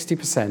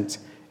 60%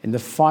 in the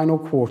final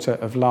quarter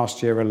of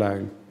last year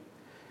alone.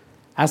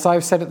 As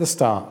I've said at the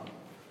start,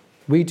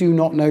 we do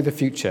not know the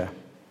future,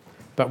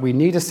 but we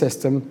need a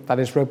system that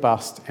is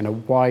robust in a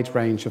wide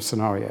range of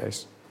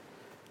scenarios.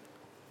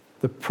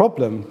 The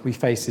problem we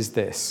face is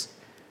this: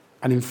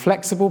 an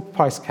inflexible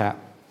price cap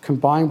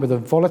combined with a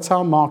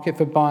volatile market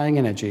for buying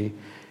energy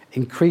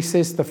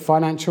increases the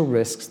financial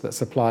risks that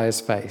suppliers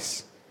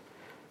face.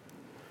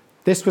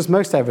 This was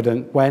most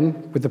evident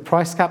when, with the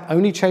price cap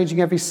only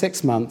changing every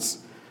 6 months,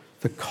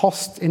 the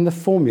cost in the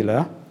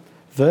formula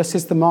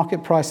versus the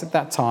market price at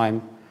that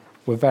time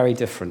were very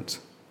different.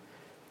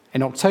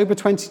 In October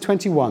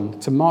 2021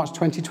 to March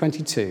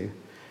 2022,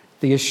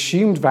 the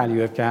assumed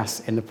value of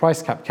gas in the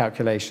price cap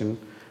calculation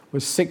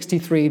was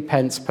 63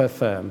 pence per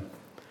therm,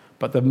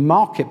 but the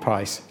market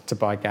price to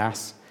buy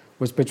gas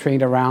was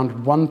between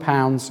around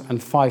 £1 and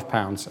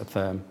 £5 a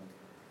therm.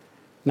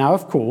 Now,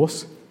 of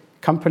course,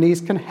 companies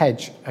can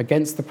hedge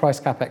against the price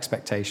cap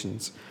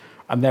expectations,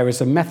 and there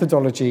is a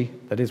methodology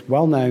that is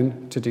well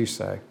known to do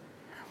so.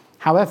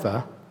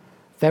 However,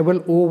 there will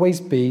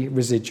always be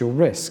residual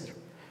risk,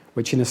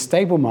 which in a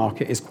stable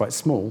market is quite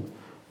small,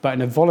 but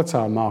in a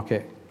volatile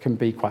market can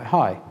be quite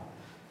high.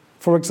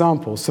 For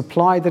example,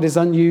 supply that is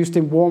unused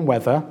in warm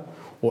weather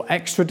or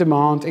extra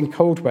demand in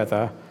cold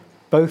weather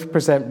both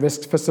present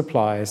risks for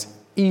suppliers,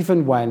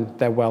 even when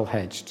they're well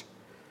hedged.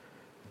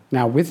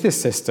 Now, with this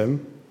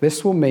system,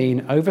 this will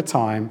mean over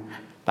time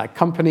that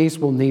companies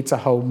will need to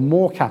hold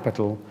more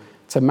capital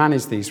to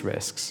manage these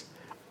risks.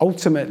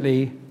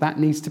 Ultimately, that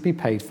needs to be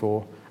paid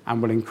for and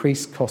will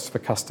increase costs for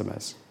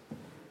customers.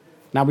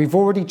 Now, we've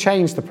already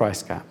changed the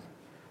price cap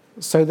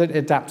so that it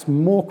adapts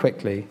more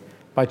quickly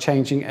by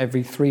changing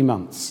every 3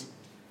 months.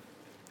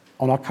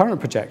 On our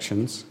current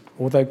projections,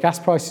 although gas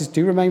prices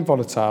do remain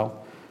volatile,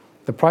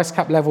 the price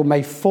cap level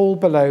may fall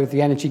below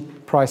the energy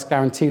price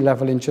guarantee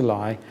level in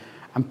July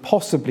and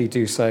possibly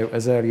do so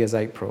as early as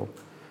April.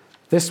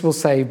 This will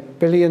save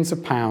billions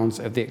of pounds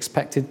of the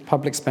expected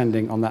public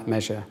spending on that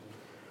measure.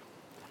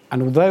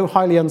 And although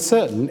highly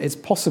uncertain, it's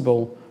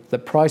possible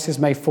that prices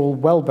may fall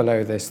well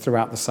below this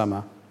throughout the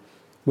summer,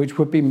 which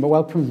would be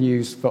welcome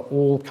news for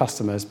all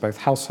customers, both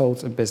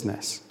households and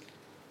business.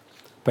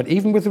 But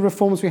even with the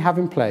reforms we have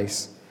in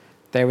place,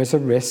 there is a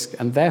risk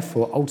and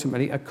therefore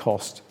ultimately a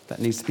cost that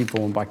needs to be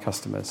borne by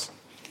customers.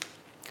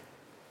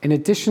 In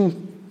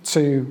addition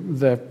to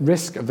the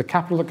risk of the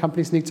capital that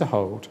companies need to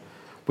hold,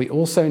 we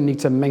also need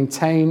to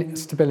maintain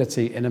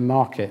stability in a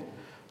market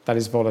that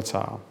is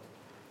volatile.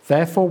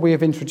 Therefore, we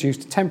have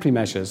introduced temporary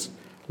measures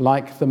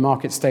like the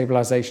market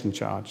stabilisation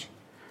charge.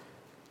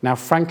 Now,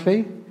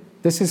 frankly,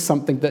 this is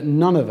something that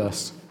none of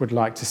us would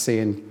like to see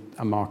in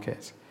a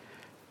market.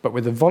 But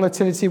with the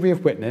volatility we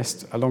have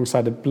witnessed,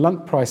 alongside a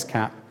blunt price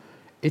cap,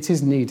 it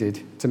is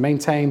needed to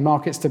maintain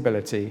market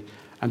stability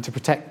and to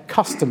protect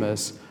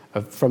customers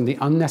from the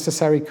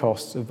unnecessary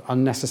costs of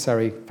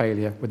unnecessary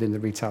failure within the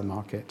retail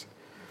market.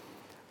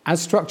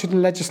 As structured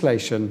in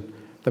legislation,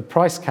 the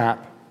price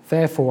cap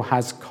therefore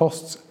has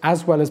costs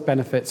as well as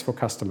benefits for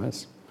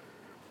customers.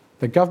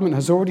 The government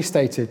has already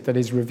stated that it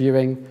is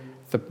reviewing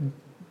the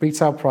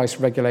retail price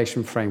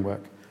regulation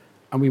framework,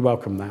 and we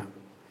welcome that.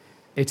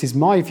 It is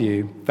my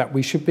view that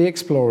we should be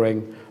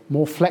exploring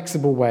more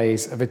flexible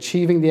ways of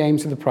achieving the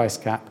aims of the price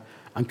cap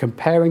and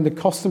comparing the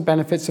costs and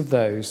benefits of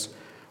those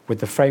with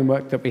the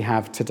framework that we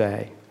have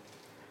today.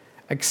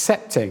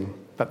 Accepting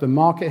that the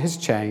market has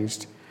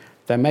changed,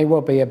 there may well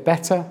be a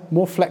better,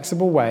 more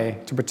flexible way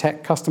to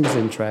protect customers'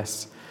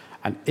 interests,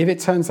 and if it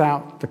turns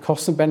out the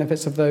costs and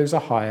benefits of those are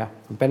higher,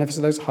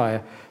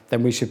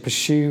 then we should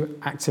pursue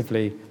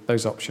actively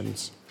those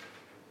options.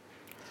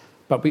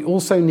 But we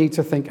also need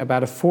to think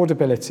about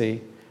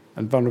affordability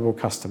and vulnerable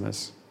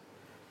customers.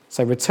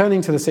 So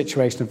returning to the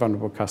situation of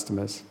vulnerable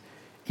customers,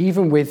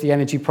 even with the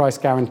energy price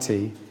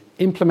guarantee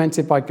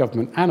implemented by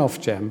government and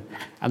Ofgem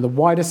and the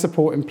wider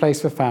support in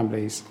place for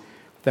families,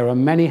 there are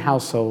many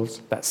households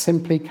that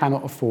simply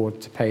cannot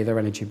afford to pay their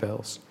energy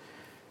bills.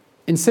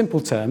 In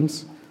simple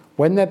terms,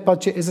 when their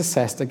budget is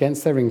assessed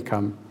against their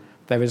income,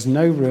 there is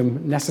no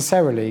room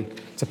necessarily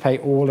to pay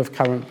all of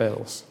current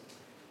bills.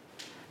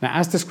 Now,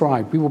 as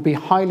described, we will be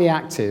highly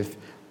active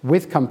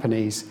with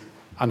companies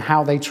on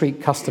how they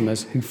treat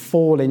customers who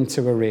fall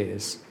into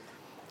arrears.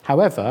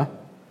 However,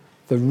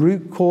 the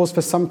root cause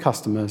for some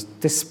customers,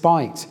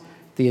 despite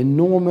the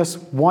enormous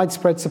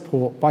widespread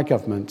support by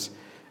government,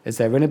 is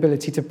their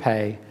inability to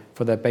pay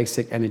for their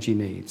basic energy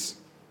needs.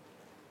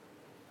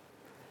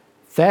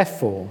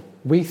 Therefore,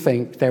 we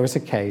think there is a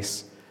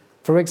case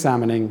for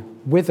examining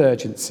with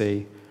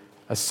urgency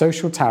a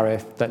social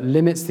tariff that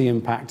limits the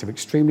impact of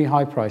extremely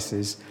high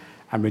prices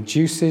and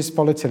reduces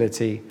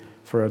volatility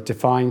for a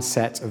defined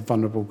set of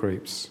vulnerable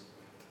groups.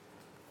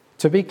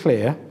 To be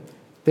clear,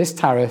 this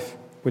tariff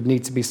would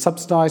need to be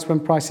subsidised when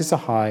prices are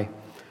high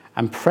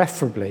and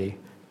preferably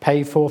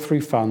paid for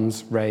through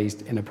funds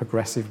raised in a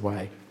progressive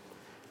way.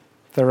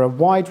 There are a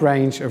wide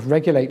range of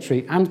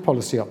regulatory and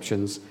policy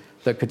options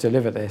that could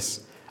deliver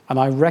this, and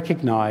I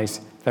recognise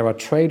there are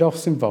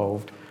trade-offs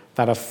involved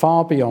that are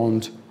far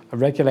beyond a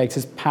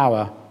regulator's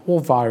power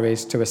or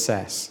vires to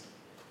assess.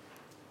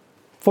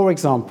 For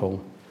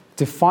example,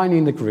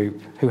 defining the group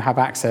who have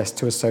access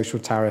to a social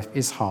tariff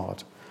is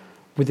hard,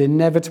 with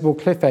inevitable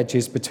cliff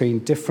edges between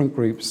different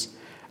groups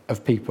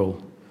of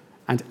people,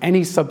 and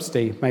any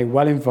subsidy may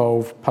well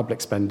involve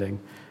public spending,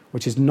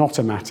 which is not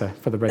a matter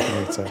for the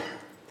regulator.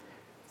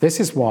 This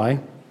is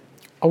why,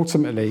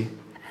 ultimately,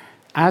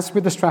 as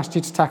with the strategy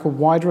to tackle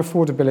wider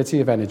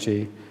affordability of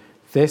energy,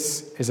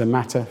 this is a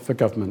matter for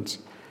government,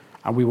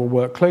 and we will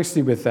work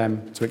closely with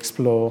them to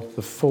explore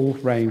the full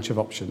range of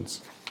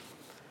options.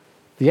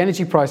 The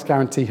energy price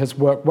guarantee has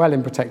worked well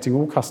in protecting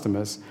all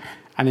customers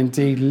and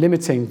indeed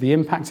limiting the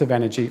impact of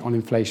energy on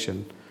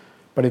inflation.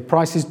 But if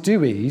prices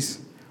do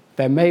ease,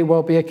 there may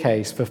well be a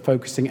case for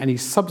focusing any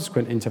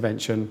subsequent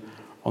intervention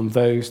on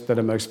those that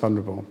are most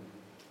vulnerable.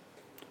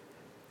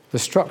 The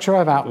structure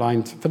I've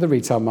outlined for the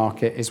retail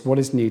market is what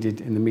is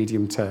needed in the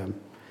medium term.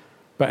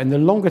 But in the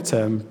longer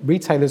term,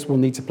 retailers will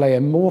need to play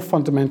a more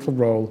fundamental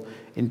role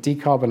in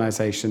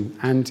decarbonisation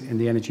and in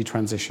the energy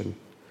transition.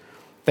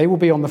 They will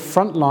be on the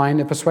front line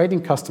of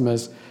persuading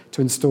customers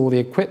to install the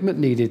equipment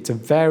needed to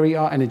vary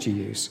our energy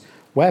use,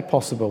 where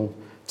possible,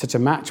 to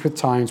match with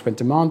times when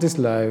demand is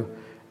low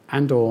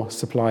and/or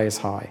supply is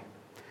high.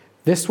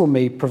 This will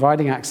mean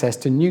providing access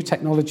to new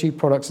technology,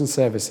 products and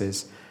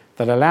services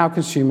that allow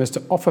consumers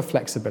to offer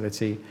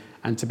flexibility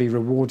and to be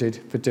rewarded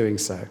for doing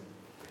so.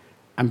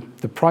 And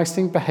the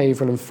pricing,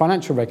 behavioural and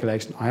financial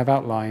regulation I have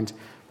outlined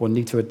will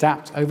need to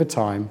adapt over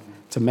time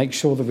to make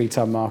sure the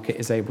retail market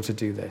is able to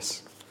do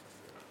this.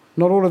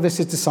 Not all of this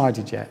is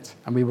decided yet,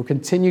 and we will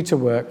continue to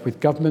work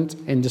with government,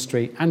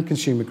 industry and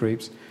consumer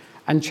groups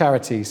and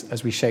charities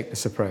as we shape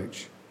this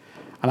approach.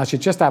 And I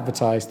should just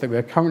advertise that we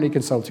are currently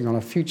consulting on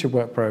a future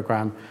work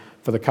programme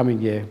for the coming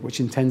year,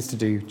 which intends to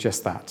do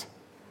just that.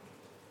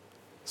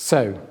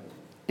 So,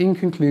 in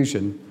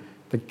conclusion,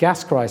 the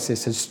gas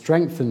crisis has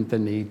strengthened the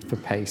need for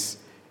pace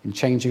in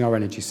changing our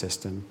energy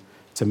system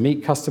to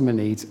meet customer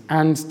needs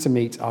and to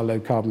meet our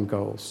low-carbon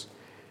goals.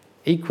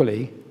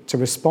 Equally, to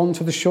respond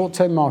to the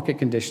short-term market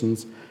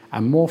conditions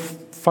and more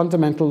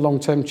fundamental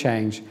long-term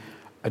change,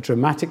 a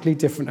dramatically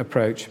different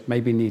approach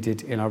may be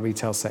needed in our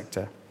retail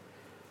sector.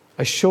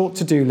 A short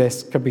to-do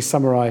list can be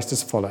summarised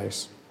as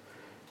follows.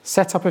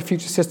 Set up a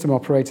future system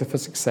operator for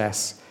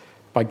success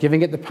by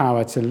giving it the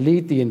power to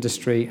lead the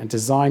industry and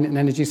design an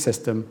energy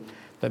system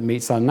that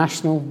meets our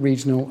national,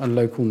 regional and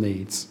local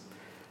needs.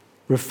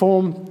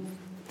 Reform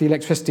the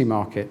electricity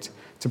market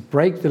to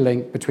break the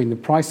link between the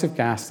price of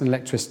gas and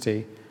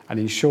electricity and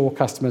ensure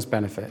customers'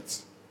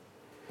 benefits.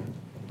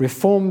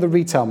 Reform the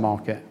retail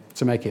market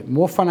to make it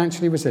more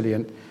financially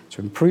resilient,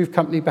 to improve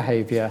company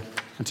behaviour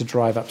and to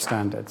drive up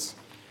standards.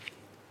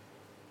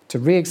 To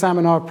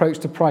re-examine our approach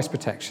to price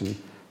protection,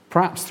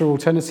 perhaps through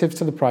alternatives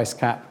to the price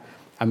cap,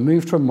 and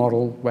move to a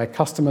model where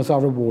customers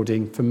are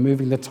rewarding for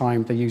moving the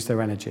time they use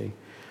their energy.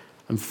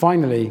 And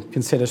finally,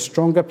 consider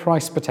stronger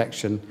price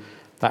protection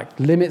that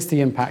limits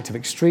the impact of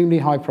extremely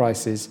high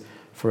prices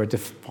for a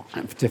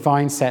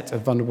defined set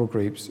of vulnerable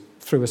groups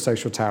through a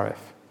social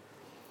tariff.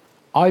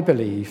 I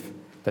believe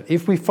that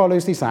if we follow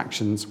these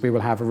actions, we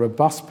will have a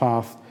robust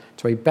path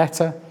to a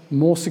better,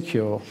 more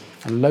secure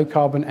and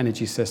low-carbon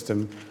energy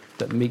system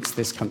that meets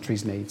this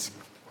country's needs.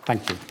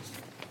 Thank you.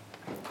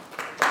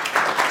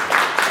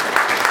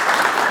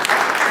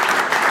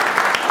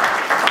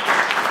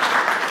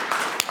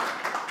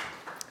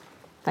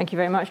 Thank you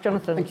very much,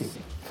 Jonathan. Thank you.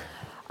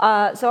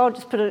 So I'll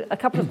just put a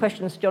couple of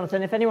questions to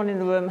Jonathan. If anyone in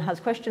the room has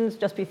questions,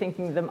 just be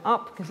thinking them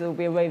up, because there will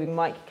be a roving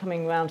mic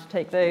coming around to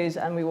take those,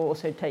 and we will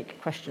also take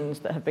questions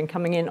that have been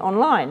coming in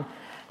online.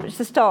 But just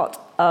to start,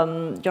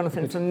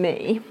 Jonathan, from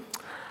me,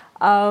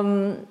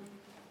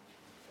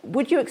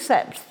 would you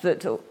accept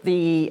that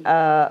the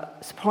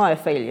supplier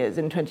failures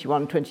in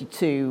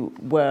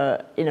 21-22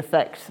 were, in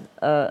effect,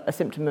 a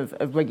symptom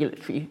of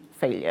regulatory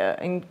failure?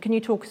 And can you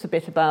talk to us a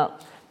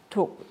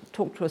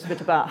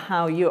bit about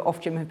how you at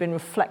Ofgem have been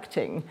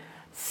reflecting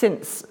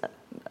since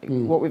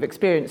what we've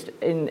experienced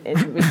in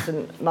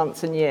recent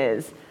months and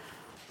years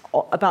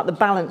about the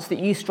balance that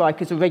you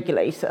strike as a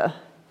regulator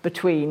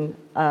between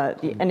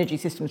the energy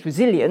system's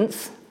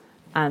resilience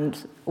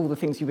and all the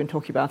things you've been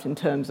talking about in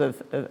terms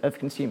of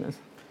consumers?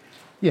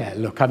 Yeah,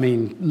 look, I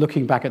mean,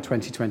 looking back at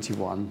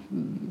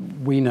 2021,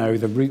 we know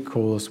the root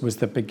cause was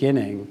the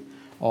beginning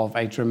of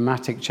a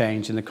dramatic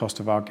change in the cost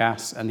of our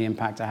gas and the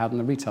impact it had on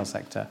the retail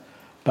sector.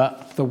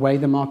 But the way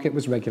the market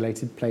was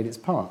regulated played its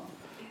part.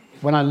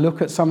 When I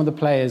look at some of the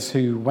players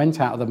who went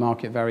out of the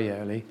market very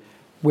early,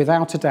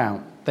 without a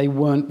doubt, they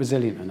weren't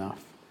resilient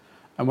enough.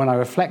 And when I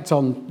reflect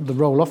on the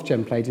role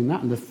Ofgem played in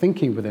that and the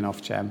thinking within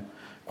Ofgem,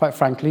 quite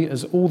frankly,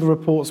 as all the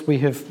reports we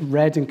have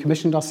read and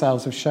commissioned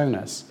ourselves have shown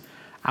us,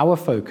 Our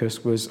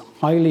focus was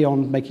highly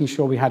on making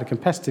sure we had a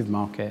competitive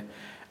market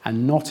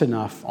and not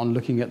enough on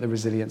looking at the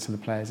resilience of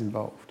the players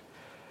involved.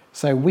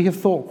 So we have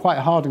thought quite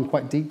hard and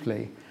quite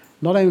deeply,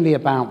 not only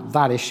about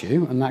that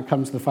issue, and that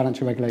comes to the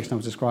financial regulation I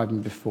was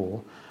describing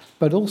before,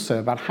 but also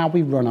about how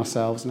we run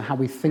ourselves and how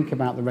we think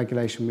about the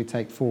regulation we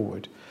take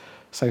forward.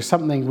 So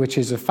something which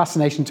is a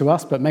fascination to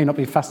us, but may not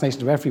be a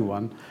fascination to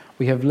everyone,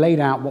 we have laid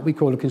out what we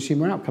call a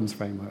consumer outcomes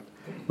framework,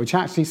 which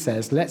actually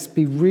says, let's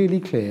be really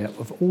clear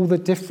of all the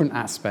different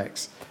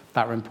aspects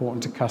that are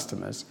important to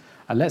customers.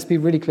 And let's be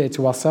really clear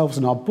to ourselves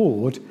and our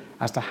board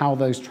as to how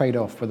those trade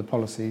off with the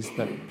policies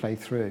that play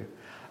through.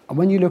 And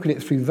when you look at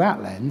it through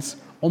that lens,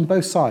 on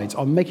both sides,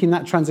 on making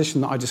that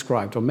transition that I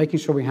described, on making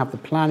sure we have the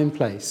plan in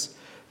place,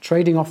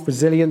 trading off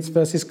resilience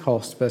versus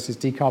cost versus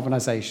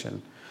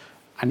decarbonisation,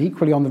 and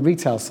equally on the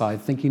retail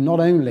side, thinking not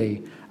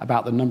only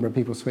about the number of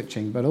people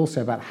switching, but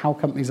also about how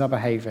companies are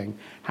behaving,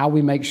 how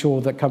we make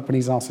sure that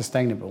companies are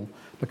sustainable,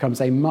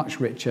 becomes a much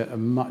richer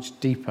and much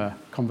deeper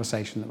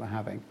conversation that we're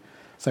having.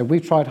 So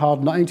we've tried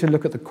hard not only to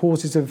look at the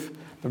causes of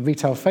the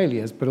retail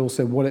failures, but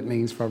also what it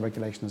means for our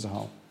regulation as a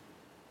whole.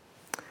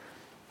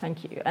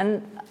 Thank you.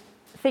 And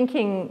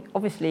thinking,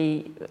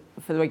 obviously,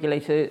 for the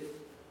regulator,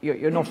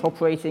 you're not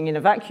operating in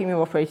a vacuum,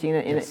 you're operating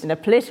in a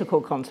political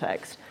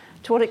context.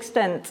 To what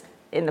extent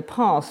in the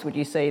past would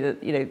you say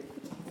that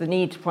the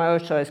need to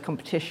prioritise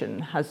competition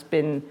has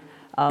been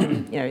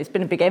it's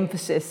been a big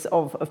emphasis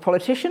of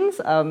politicians,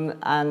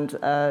 and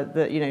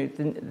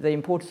the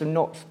importance of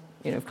not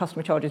of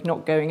customer charges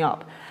not going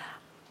up.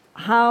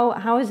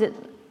 How is it?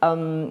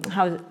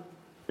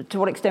 To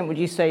what extent would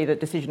you say that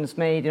decisions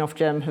made in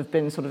Ofgem have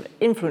been sort of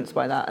influenced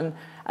by that?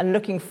 And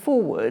looking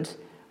forward,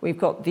 we've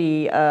got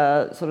the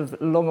sort of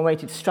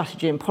long-awaited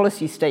strategy and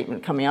policy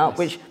statement coming out, yes,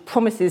 which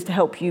promises to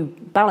help you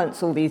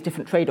balance all these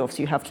different trade-offs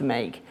you have to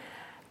make.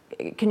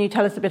 Can you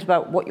tell us a bit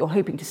about what you're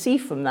hoping to see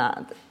from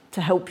that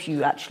to help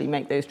you actually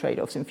make those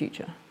trade-offs in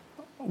future?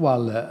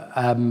 Well,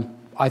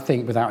 I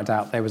think without a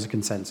doubt there was a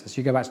consensus.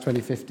 You go back to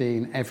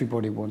 2015,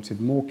 everybody wanted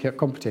more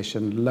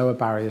competition, lower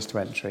barriers to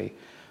entry.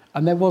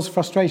 And there was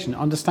frustration,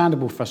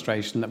 understandable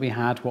frustration, that we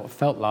had what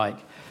felt like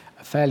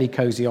a fairly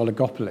cosy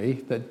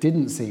oligopoly that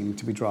didn't seem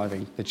to be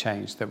driving the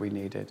change that we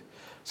needed.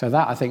 So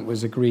that, I think,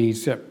 was agreed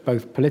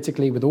both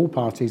politically with all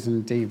parties and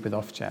indeed with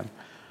Ofgem.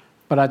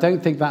 But I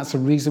don't think that's a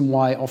reason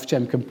why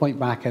Ofgem can point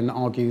back and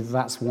argue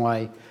that's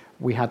why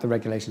we had the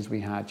regulations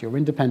we had. You're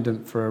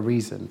independent for a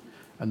reason.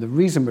 And the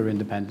reason we're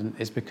independent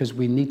is because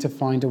we need to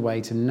find a way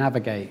to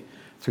navigate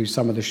through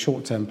some of the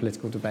short-term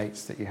political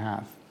debates that you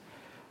have.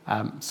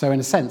 So in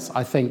a sense,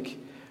 I think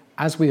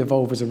as we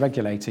evolve as a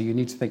regulator, you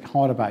need to think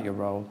hard about your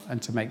role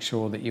and to make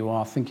sure that you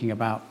are thinking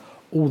about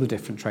all the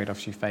different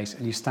trade-offs you face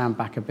and you stand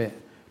back a bit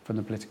from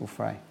the political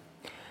fray.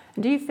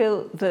 Do you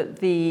feel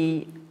that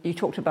you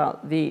talked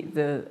about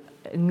the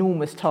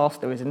enormous task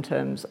there is in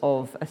terms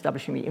of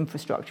establishing the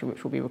infrastructure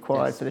which will be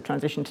required, yes, for the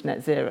transition to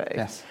net zero?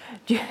 Yes.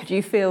 Do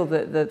you feel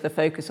that the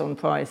focus on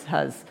price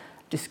has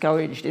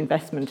discouraged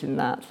investment in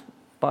that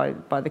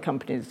by the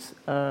companies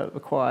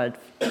required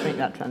to make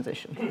that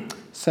transition?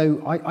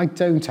 So I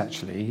don't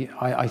actually.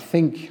 I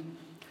think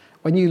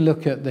when you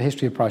look at the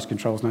history of price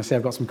controls, and I say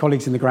I've got some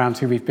colleagues in the ground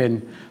who we've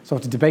been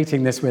sort of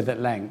debating this with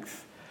at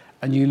length,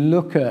 and you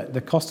look at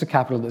the cost of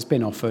capital that's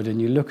been offered and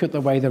you look at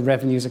the way the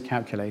revenues are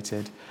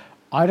calculated,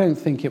 I don't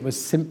think it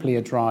was simply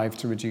a drive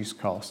to reduce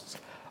costs.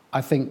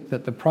 I think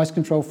that the price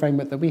control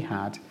framework that we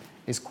had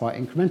is quite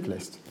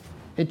incrementalist.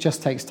 It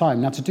just takes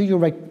time. Now, to do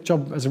your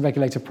job as a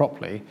regulator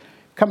properly,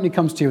 a company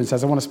comes to you and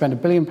says, I want to spend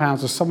 £1 billion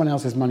of someone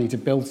else's money to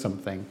build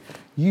something.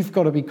 You've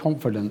got to be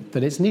confident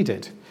that it's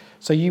needed.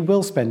 So you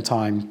will spend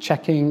time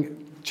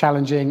checking,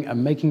 challenging,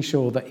 and making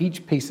sure that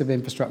each piece of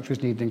infrastructure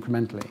is needed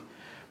incrementally.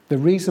 The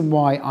reason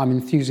why I'm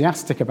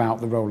enthusiastic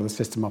about the role of the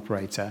system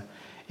operator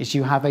is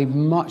you have a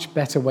much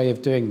better way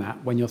of doing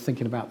that when you're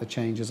thinking about the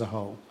change as a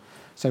whole.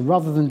 So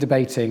rather than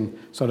debating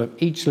sort of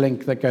each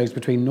link that goes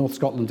between North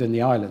Scotland and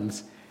the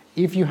islands,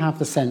 if you have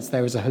the sense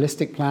there is a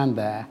holistic plan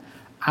there,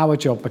 our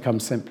job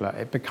becomes simpler.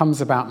 It becomes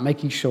about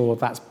making sure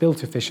that's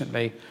built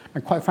efficiently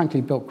and, quite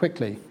frankly, built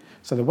quickly.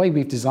 So the way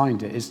we've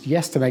designed it is,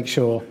 yes, to make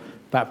sure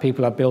that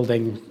people are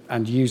building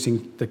and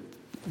using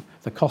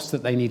the costs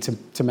that they need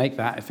to make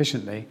that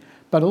efficiently,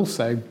 but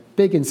also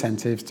big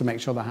incentives to make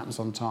sure that happens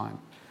on time.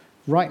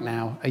 Right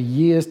now, a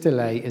year's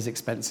delay is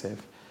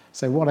expensive.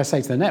 So what I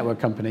say to the network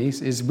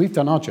companies is, we've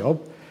done our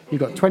job.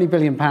 You've got £20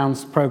 billion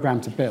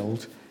programmed to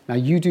build. Now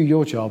you do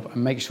your job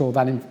and make sure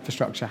that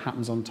infrastructure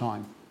happens on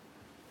time.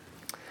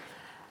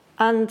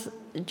 And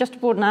just to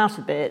broaden out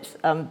a bit,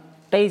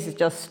 BEIS has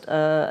just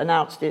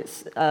announced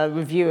its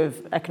review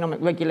of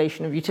economic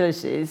regulation of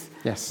utilities.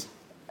 Yes.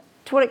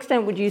 To what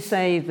extent would you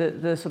say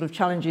that the sort of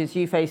challenges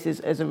you face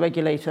as a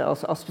regulator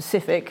are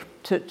specific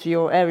to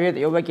your area that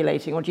you're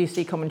regulating, or do you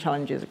see common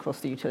challenges across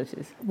the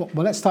utilities? Well,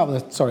 let's start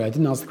with sorry, I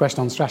didn't answer the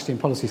question on strategy and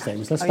policy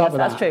statements. Let's start with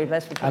that's that. True.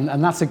 That's true.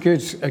 And that's a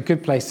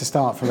good place to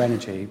start for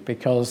energy,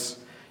 because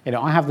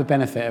I have the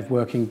benefit of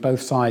working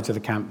both sides of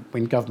the camp,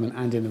 in government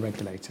and in the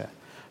regulator.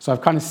 So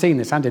I've kind of seen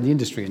this, and in the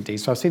industry indeed.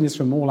 So I've seen this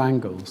from all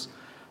angles.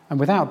 And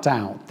without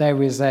doubt,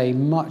 there is a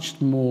much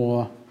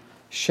more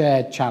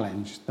shared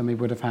challenge than we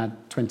would have had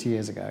 20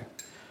 years ago.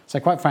 So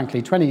quite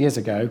frankly, 20 years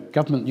ago,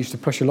 government used to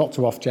push a lot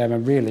to Ofgem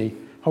and really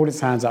hold its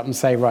hands up and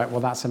say, right,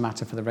 well, that's a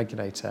matter for the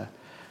regulator.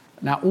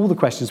 Now, all the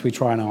questions we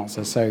try and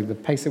answer, so the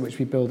pace at which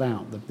we build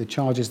out, the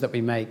charges that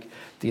we make,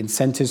 the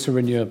incentives for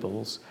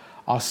renewables,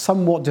 are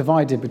somewhat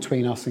divided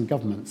between us and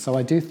government. So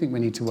I do think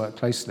we need to work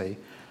closely.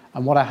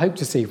 And what I hope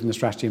to see from the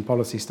strategy and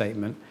policy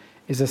statement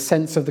is a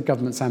sense of the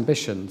government's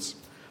ambitions.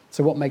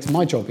 So what makes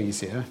my job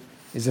easier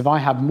is if I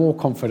have more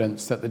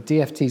confidence that the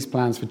DfT's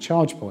plans for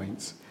charge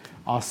points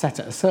are set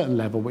at a certain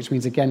level, which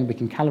means, again, we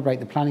can calibrate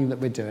the planning that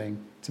we're doing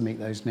to meet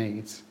those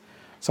needs.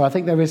 So I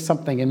think there is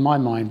something in my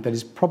mind that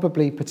is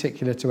probably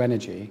particular to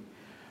energy,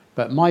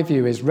 but my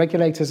view is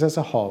regulators as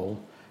a whole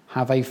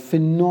have a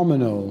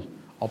phenomenal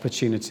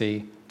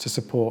opportunity to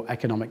support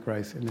economic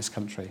growth in this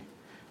country.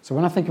 So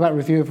when I think about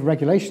review of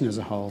regulation as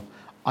a whole,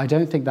 I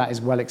don't think that is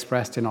well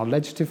expressed in our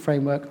legislative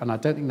framework, and I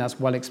don't think that's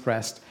well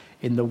expressed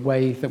in the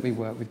way that we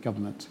work with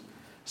government.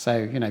 So,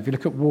 if you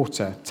look at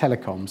water,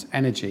 telecoms,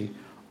 energy,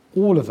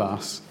 all of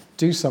us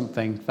do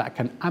something that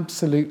can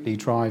absolutely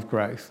drive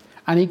growth.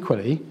 And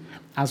equally,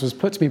 as was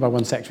put to me by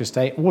one Secretary of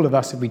State, all of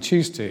us, if we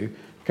choose to,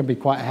 can be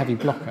quite a heavy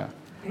blocker.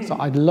 So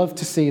I'd love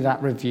to see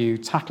that review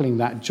tackling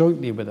that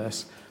jointly with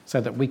us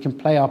so that we can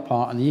play our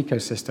part in the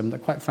ecosystem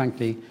that, quite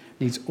frankly,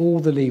 needs all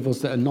the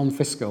levers that are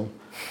non-fiscal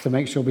to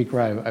make sure we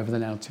grow over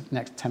the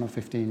next 10 or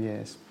 15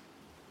 years.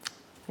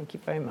 Thank you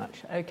very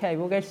much. Okay,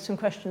 we'll go to some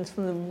questions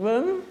from the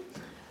room.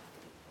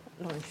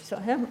 Lauren, should we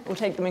start here? We'll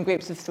take them in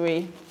groups of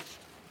 3.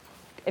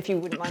 If you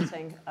wouldn't mind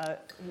saying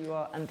who you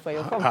are and where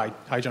you're from.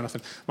 Hi,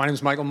 Jonathan. My name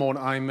is Michael Morn.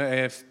 I'm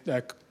a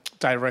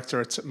director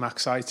at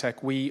Max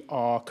iTech. We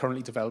are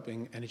currently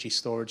developing energy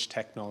storage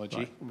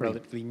technology,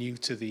 relatively new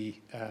to the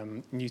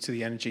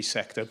energy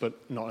sector,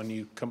 but not a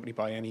new company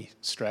by any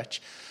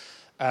stretch.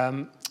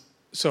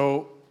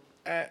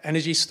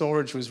 Energy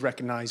storage was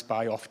recognised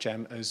by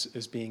Ofgem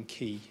as being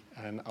key,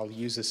 and I'll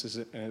use this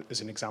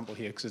as an example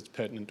here because it's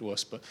pertinent to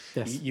us. But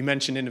yes. You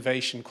mentioned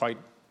innovation quite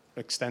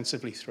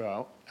extensively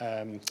throughout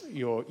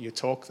your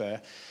talk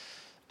there.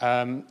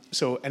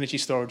 So energy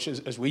storage,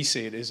 as we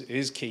see it,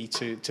 is key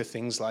to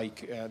things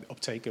like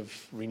uptake of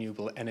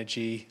renewable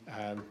energy,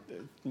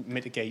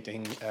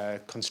 mitigating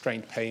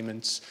constrained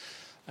payments,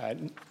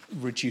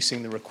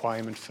 reducing the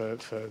requirement for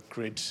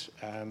grid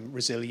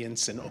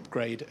resilience and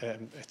upgrade,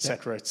 et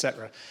cetera, et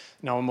cetera.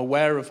 Now, I'm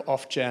aware of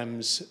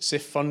Ofgem's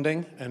SIF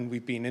funding, and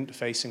we've been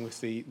interfacing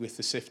with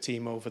the SIF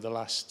team over the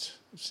last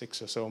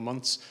 6 or so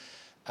months.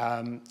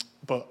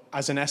 But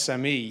as an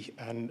SME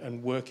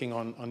and working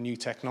on new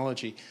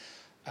technology,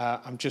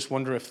 I'm just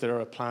wondering if there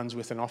are plans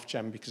within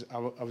Ofgem, because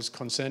I was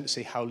concerned to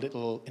see how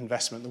little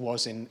investment there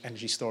was in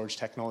energy storage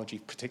technology,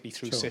 particularly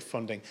through SIF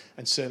funding.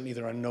 And certainly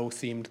there are no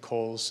themed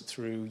calls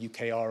through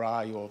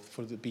UKRI or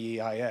for the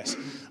BEIS.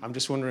 I'm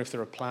just wondering if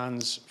there are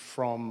plans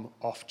from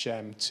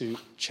Ofgem to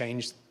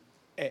change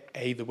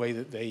the way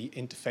that they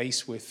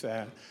interface with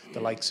the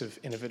likes of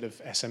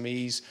innovative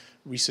SMEs,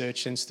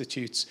 research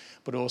institutes,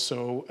 but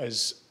also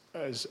as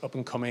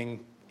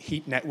up-and-coming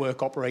heat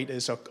network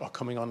operators are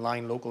coming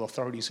online, local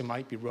authorities who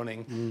might be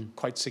running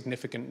quite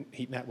significant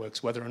heat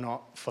networks, whether or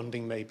not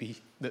funding may be,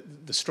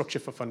 the structure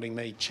for funding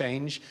may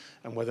change,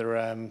 and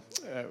whether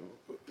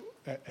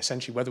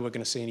essentially whether we're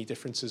going to see any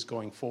differences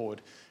going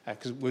forward.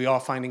 Because we are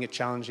finding it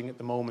challenging at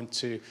the moment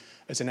to,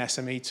 as an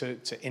SME,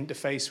 to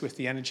interface with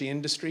the energy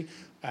industry,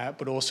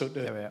 but also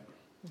to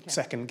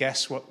second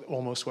guess what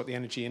the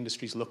energy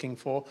industry is looking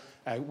for.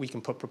 We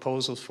can put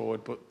proposals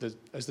forward, but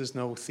as there's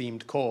no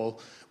themed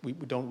call, we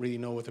don't really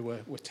know whether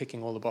we're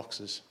ticking all the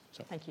boxes.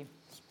 So. Thank you.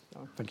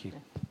 Thank you.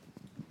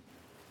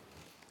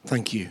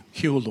 Thank you.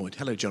 Hugh Lloyd.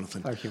 Hello,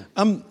 Jonathan. Thank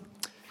you.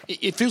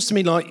 It feels to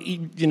me like,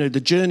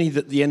 the journey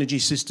that the energy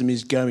system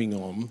is going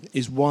on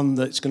is one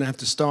that's going to have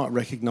to start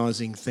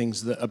recognising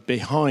things that are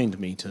behind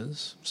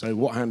meters. So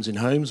what happens in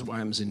homes, what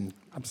happens in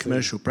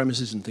commercial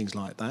premises and things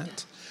like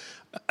that.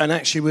 And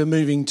actually we're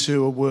moving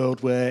to a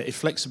world where if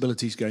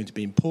flexibility is going to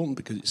be important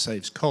because it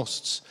saves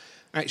costs,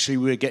 actually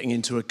we're getting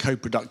into a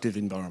co-productive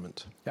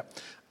environment. Yep.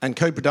 And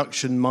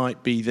co-production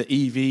might be the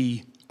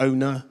EV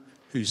owner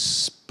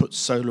who's put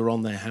solar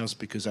on their house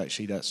because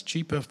actually that's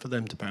cheaper for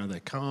them to power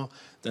their car.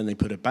 Then they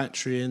put a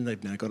battery in.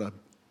 They've now got a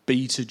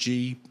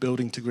B2G,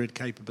 building to grid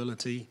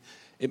capability.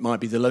 It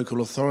might be the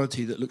local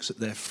authority that looks at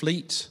their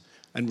fleet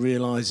and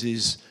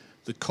realises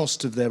the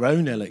cost of their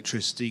own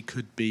electricity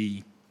could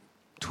be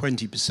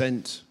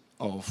 20%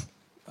 of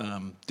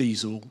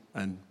diesel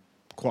and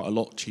quite a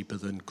lot cheaper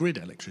than grid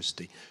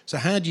electricity. So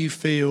how do you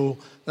feel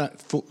that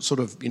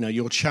sort of,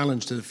 your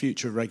challenge to the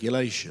future of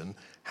regulation,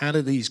 how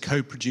do these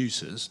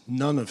co-producers,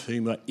 none of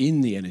whom are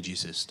in the energy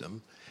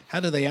system, how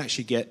do they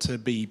actually get to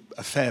be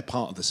a fair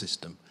part of the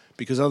system?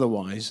 Because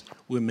otherwise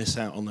we'll miss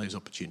out on those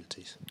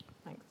opportunities.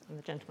 Thanks. And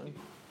the gentleman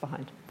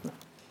behind.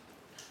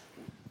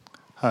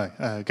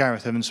 Hi,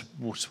 Gareth Evans,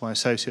 Water Supply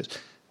Associates.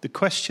 The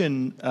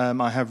question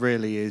I have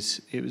really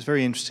is, it was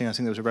very interesting, I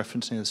think there was a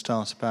reference near the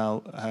start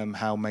about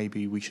how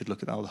maybe we should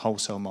look at how the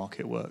wholesale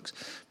market works,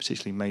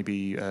 particularly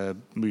maybe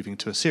moving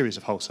to a series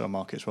of wholesale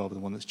markets rather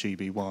than one that's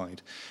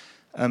GB-wide.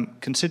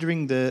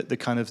 Considering the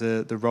kind of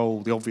the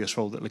role, the obvious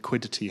role that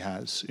liquidity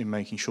has in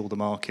making sure the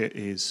market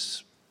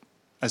is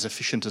as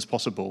efficient as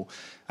possible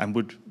and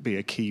would be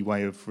a key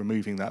way of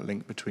removing that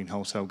link between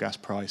wholesale gas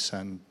price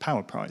and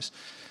power price,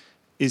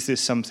 is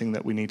this something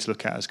that we need to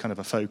look at as kind of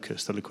a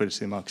focus, the liquidity of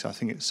the markets? I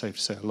think it's safe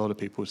to say a lot of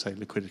people would say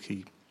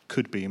liquidity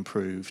could be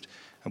improved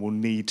and will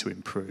need to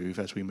improve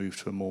as we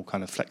move to a more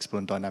kind of flexible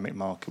and dynamic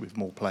market with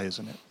more players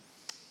in it.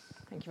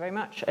 Thank you very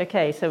much.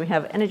 Okay, so we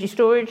have energy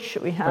storage,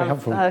 we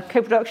have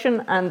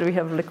co-production, and we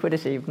have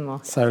liquidity of the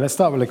market. So let's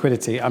start with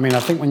liquidity. I mean, I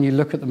think when you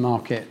look at the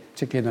market,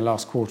 particularly in the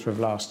last quarter of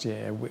last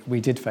year,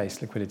 we did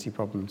face liquidity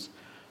problems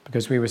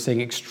because we were seeing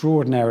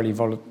extraordinarily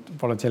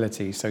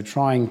volatility. So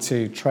trying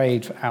to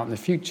trade out in the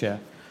future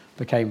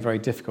became very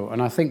difficult.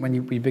 And I think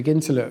when we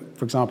begin to look,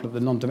 for example, at the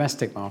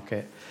non-domestic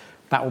market,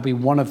 that will be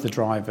one of the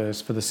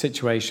drivers for the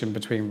situation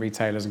between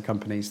retailers and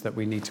companies that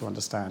we need to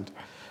understand.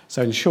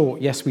 So in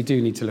short, yes, we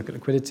do need to look at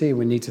liquidity.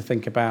 We need to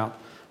think about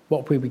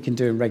what we can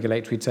do in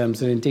regulatory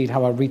terms and indeed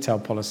how our retail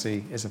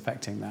policy is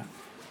affecting that.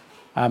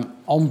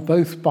 On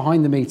both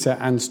behind the meter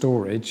and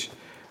storage,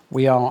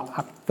 we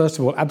are, first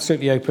of all,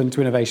 absolutely open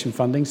to innovation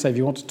funding. So if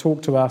you want to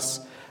talk to us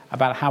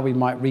about how we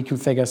might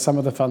reconfigure some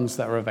of the funds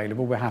that are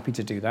available, we're happy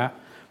to do that.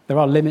 There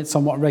are limits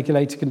on what a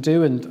regulator can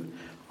do, and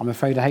I'm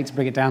afraid I hate to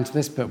bring it down to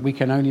this, but we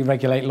can only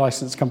regulate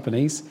licensed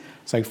companies.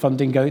 So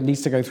funding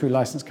needs to go through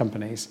licensed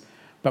companies.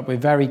 But we're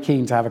very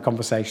keen to have a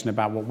conversation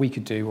about what we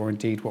could do, or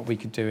indeed what we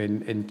could do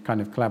in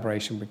kind of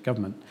collaboration with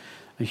government.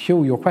 And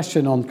Huw, your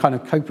question on kind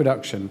of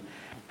co-production,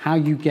 how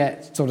you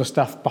get sort of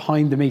stuff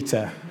behind the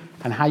meter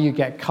and how you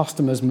get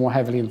customers more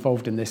heavily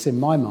involved in this, in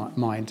my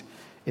mind,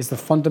 is the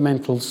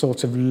fundamental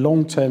sort of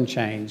long-term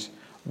change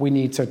we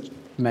need to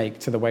make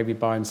to the way we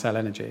buy and sell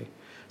energy.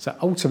 So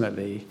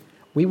ultimately,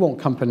 we want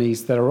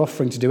companies that are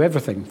offering to do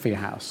everything for your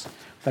house.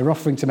 They're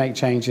offering to make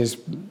changes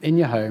in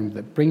your home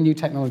that bring new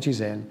technologies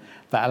in,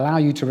 that allow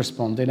you to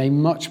respond in a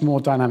much more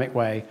dynamic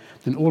way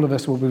than all of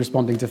us will be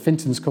responding to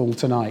Finton's call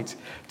tonight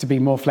to be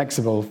more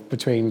flexible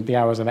between the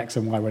hours of X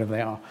and Y, whatever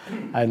they are.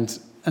 And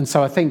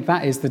so I think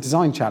that is the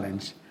design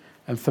challenge.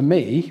 And for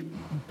me,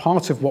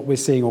 part of what we're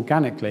seeing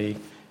organically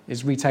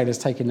is retailers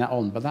taking that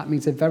on. But that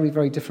means a very,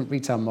 very different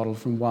retail model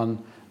from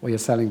one where you're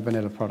selling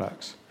vanilla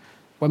products.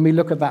 When we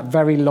look at that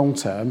very long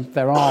term,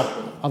 there are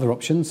other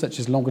options, such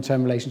as longer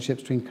term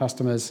relationships between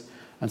customers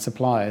and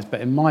suppliers.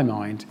 But in my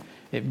mind,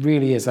 it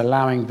really is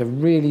allowing the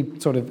really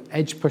sort of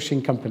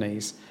edge-pushing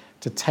companies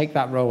to take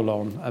that role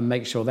on and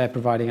make sure they're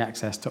providing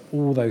access to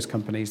all those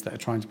companies that are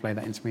trying to play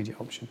that intermediate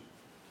option.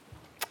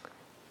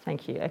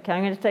 Thank you. Okay,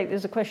 I'm going to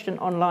there's a question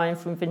online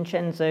from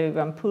Vincenzo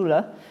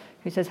Rampula,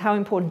 who says, how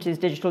important is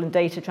digital and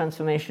data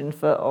transformation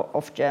for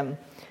Ofgem?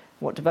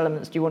 What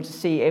developments do you want to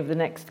see over the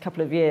next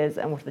couple of years,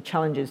 and what are the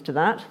challenges to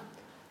that?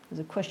 There's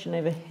a question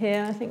over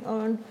here, I think,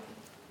 Oren.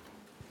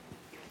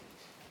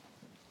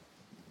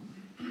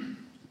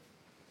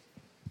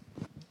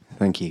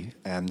 Thank you.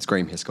 It's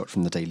Graham Hiscott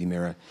from the Daily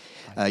Mirror.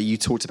 You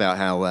talked about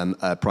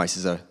how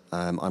prices are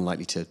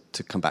unlikely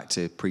to come back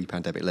to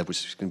pre-pandemic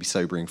levels, which is going to be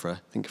sobering for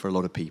a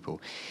lot of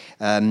people.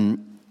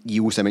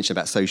 You also mentioned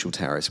about social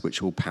tariffs,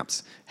 which will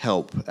perhaps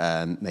help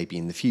maybe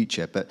in the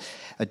future. But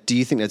do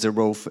you think there's a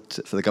role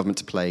for the government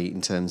to play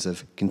in terms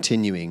of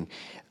continuing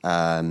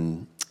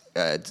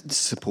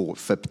support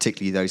for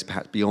particularly those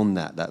perhaps beyond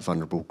that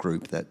vulnerable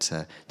group,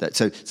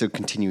 so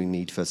continuing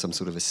need for some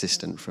sort of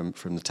assistance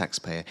from the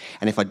taxpayer?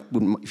 And if you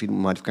wouldn't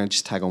mind, if I can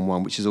just tag on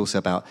one, which is also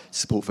about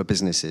support for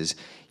businesses.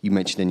 You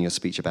mentioned in your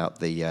speech about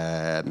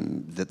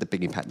the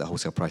big impact that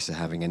wholesale prices are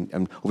having,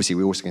 and obviously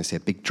we're also going to see a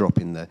big drop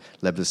in the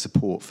level of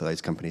support for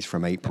those companies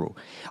from April.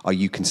 Are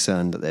you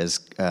concerned that there's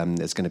going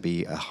to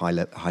be a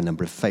high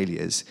number of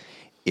failures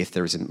if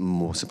there isn't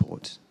more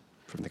support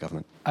from the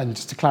government? And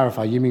just to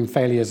clarify, you mean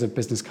failures of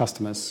business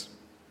customers?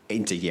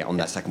 Indeed, yeah, on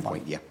that second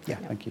point, yeah. Yeah,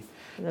 thank you.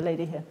 And the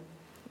lady here.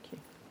 Thank you.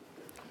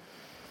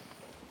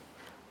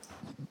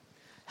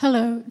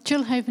 Hello,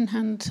 Jill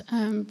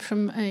Havenhand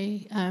from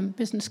a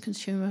business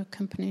consumer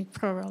company,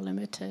 Prorol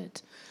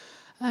Limited.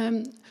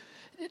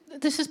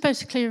 This is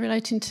basically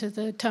relating to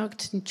the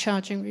targeted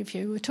charging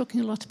review. We're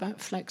talking a lot about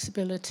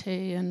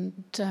flexibility and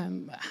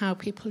how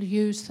people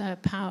use their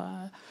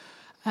power.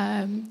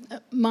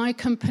 My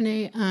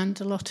company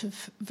and a lot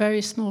of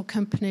very small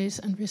companies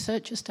and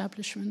research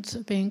establishments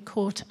are being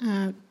caught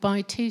out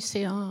by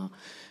TCR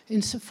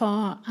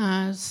insofar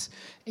as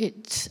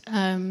it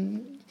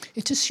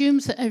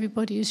assumes that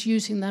everybody is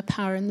using their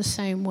power in the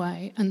same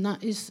way, and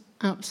that is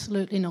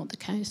absolutely not the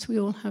case. We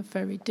all have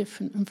very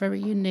different and very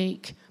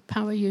unique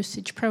power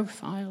usage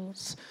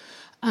profiles.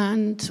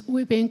 And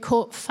we're being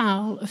caught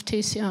foul of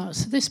TCR.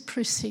 So this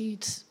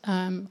precedes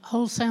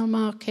wholesale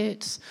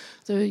markets,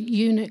 the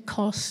unit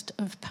cost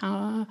of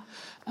power.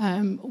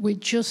 We're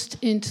just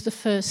into the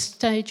first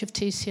stage of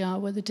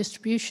TCR where the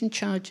distribution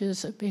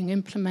charges are being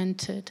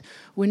implemented.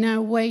 We're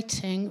now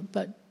waiting,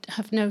 but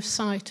have no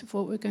sight of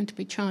what we're going to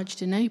be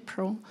charged in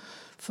April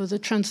for the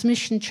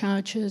transmission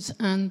charges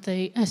and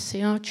the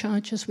SCR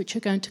charges, which are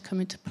going to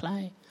come into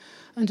play.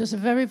 And as a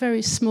very,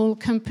 very small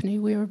company,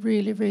 we are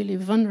really, really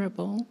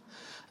vulnerable.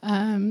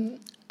 And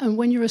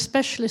when you're a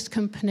specialist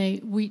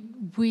company,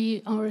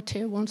 we are a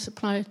tier 1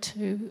 supplier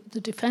to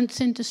the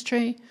defence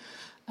industry.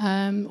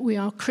 We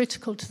are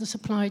critical to the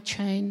supply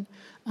chain,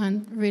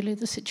 and really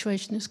the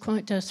situation is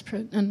quite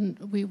desperate, and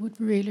we would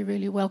really,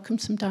 really welcome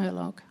some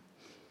dialogue.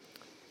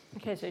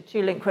 Okay, so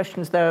 2 linked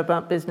questions there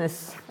about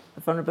business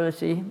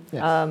vulnerability,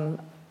 yes.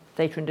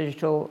 Data and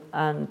digital,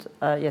 and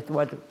the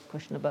wider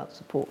question about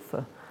support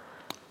for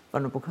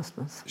vulnerable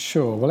customers.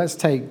 Sure. Well, let's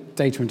take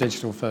data and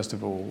digital first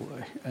of all,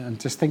 and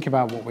just think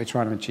about what we're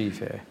trying to achieve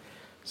here.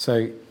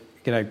 So,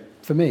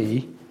 for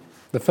me,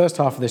 the first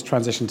half of this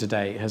transition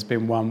today has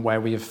been one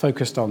where we have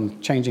focused on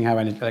changing how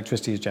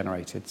electricity is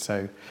generated.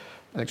 So,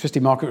 electricity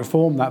market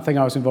reform, that thing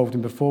I was involved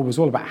in before, was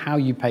all about how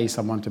you pay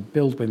someone to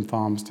build wind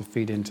farms to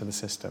feed into the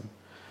system.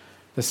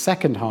 The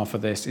second half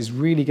of this is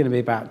really going to be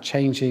about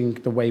changing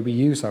the way we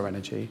use our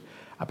energy,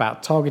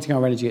 about targeting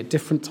our energy at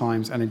different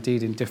times and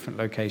indeed in different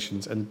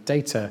locations, and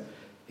data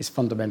is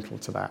fundamental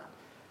to that.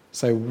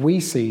 So we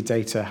see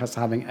data as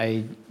having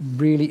a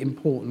really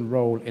important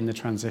role in the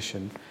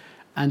transition,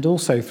 and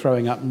also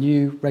throwing up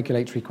new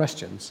regulatory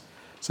questions.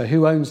 So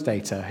who owns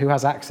data? Who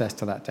has access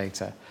to that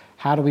data?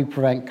 How do we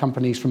prevent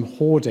companies from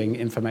hoarding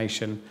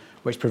information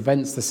which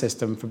prevents the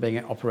system from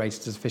being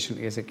operated as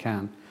efficiently as it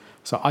can?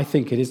 So I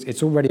think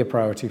it's already a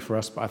priority for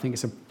us, but I think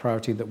it's a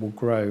priority that will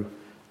grow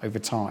over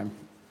time.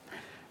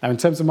 Now, in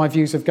terms of my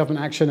views of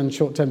government action and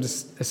short-term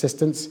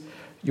assistance,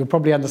 you'll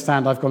probably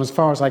understand I've gone as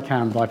far as I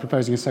can by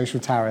proposing a social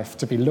tariff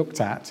to be looked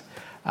at,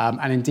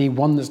 and indeed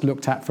one that's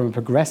looked at from a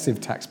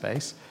progressive tax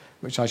base,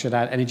 which I should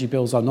add, energy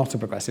bills are not a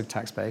progressive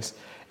tax base,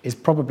 is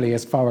probably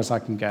as far as I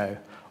can go.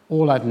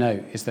 All I'd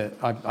note is that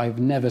I've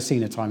never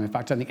seen a time, in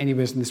fact, I don't think any of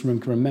us in this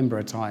room can remember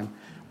a time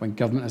when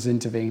government has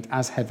intervened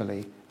as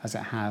heavily as it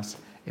has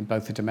in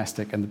both the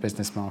domestic and the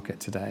business market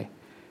today.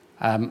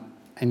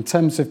 In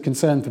terms of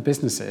concern for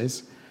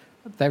businesses,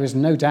 there is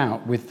no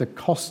doubt with the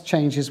cost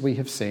changes we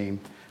have seen,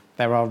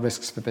 there are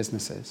risks for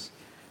businesses.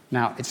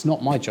 Now, it's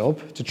not my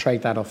job to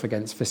trade that off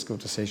against fiscal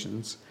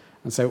decisions.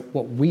 And so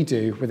what we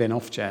do within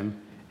Ofgem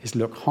is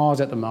look hard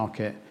at the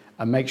market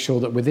and make sure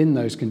that within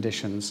those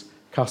conditions,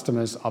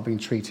 customers are being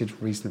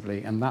treated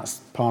reasonably. And that's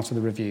part of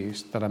the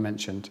reviews that I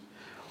mentioned.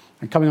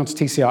 And coming on to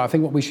TCR, I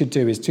think what we should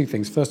do is 2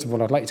 things. First of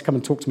all, I'd like to come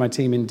and talk to my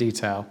team in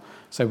detail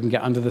so we can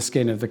get under the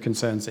skin of the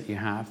concerns that you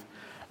have.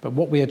 But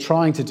what we are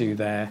trying to do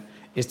there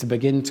is to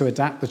begin to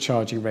adapt the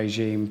charging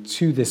regime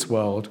to this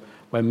world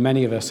where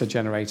many of us are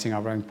generating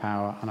our own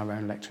power and our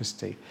own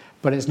electricity.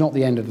 But it's not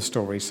the end of the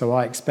story, so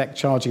I expect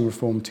charging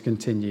reform to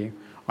continue,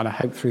 and I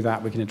hope through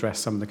that we can address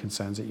some of the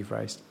concerns that you've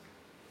raised.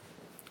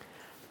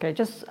 Okay,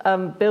 just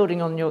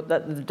building on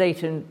the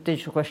data and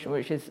digital question,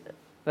 which is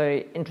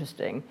very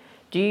interesting,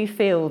 do you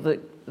feel that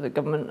the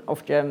government,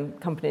 Ofgem,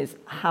 companies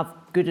have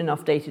good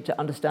enough data to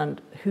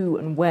understand who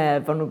and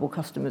where vulnerable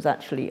customers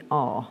actually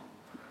are?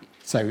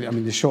 So,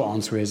 the short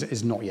answer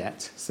is not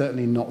yet.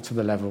 Certainly not to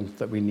the level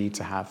that we need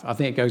to have. I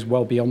think it goes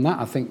well beyond that.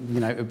 I think,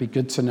 it would be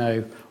good to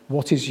know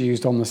what is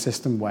used on the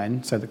system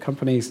when, so that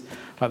companies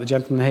like the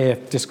gentleman here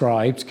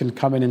described can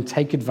come in and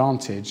take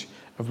advantage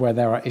of where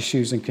there are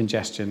issues and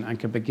congestion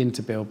and can begin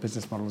to build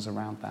business models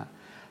around that.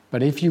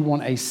 But if you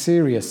want a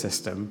serious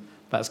system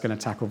that's going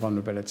to tackle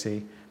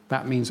vulnerability,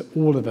 that means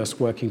all of us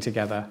working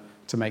together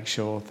to make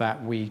sure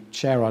that we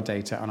share our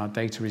data and our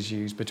data is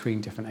used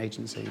between different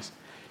agencies.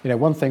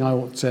 One thing I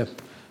ought to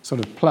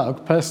sort of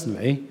plug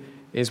personally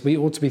is we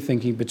ought to be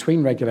thinking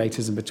between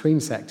regulators and between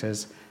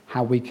sectors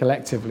how we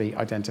collectively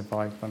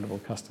identify vulnerable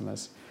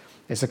customers.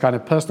 It's a kind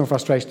of personal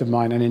frustration of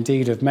mine and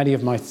indeed of many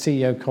of my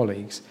CEO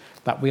colleagues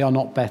that we are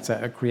not better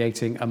at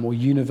creating a more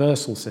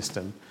universal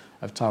system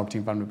of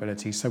targeting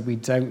vulnerability so we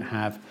don't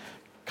have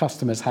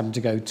customers having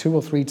to go 2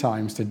 or 3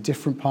 times to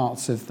different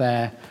parts of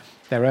their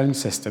own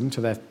system,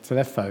 to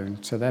their phone,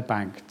 to their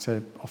bank,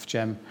 to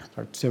Ofgem,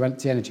 or to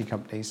the energy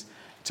companies,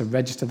 to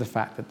register the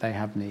fact that they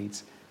have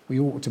needs. We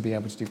ought to be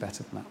able to do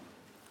better than that.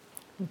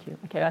 Thank you.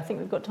 Okay, I think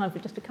we've got time for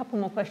just a couple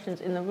more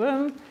questions in the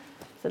room.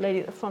 There's a lady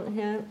at the front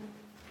here.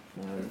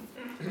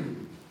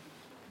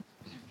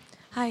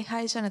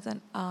 Hi,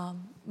 Jonathan.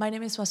 My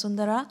name is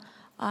Vasundhara.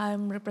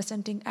 I'm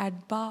representing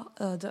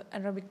ADBA, the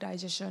Anaerobic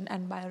Digestion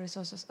and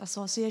Bioresources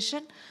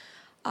Association.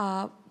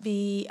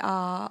 We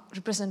are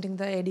representing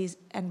the ADs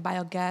and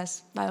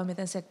biogas,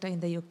 biomethane sector in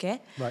the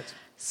UK. Right.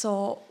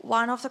 So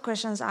one of the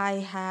questions I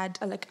had,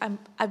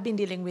 I've been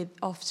dealing with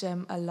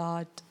Ofgem a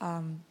lot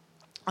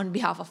on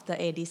behalf of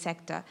the AD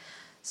sector.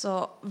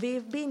 So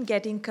we've been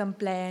getting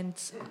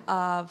complaints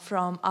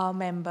from our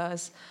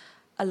members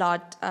a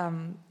lot,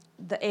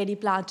 the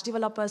AD plant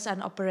developers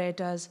and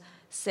operators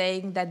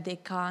saying that they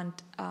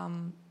can't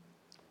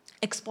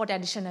export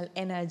additional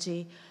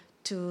energy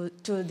to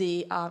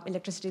the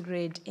electricity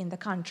grid in the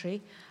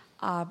country.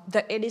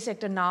 The AD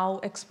sector now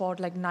export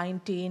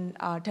 19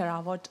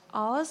 terawatt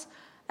hours,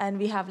 and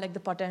we have like the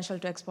potential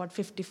to export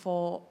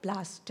 54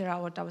 plus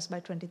terawatt hours by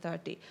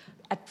 2030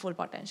 at full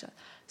potential.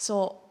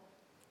 So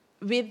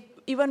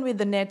even with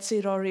the net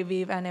zero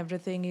review and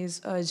everything is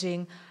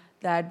urging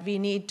that we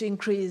need to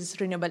increase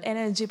renewable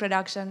energy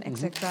production,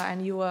 etc.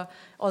 And you were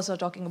also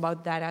talking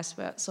about that as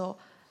well. So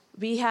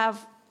we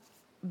have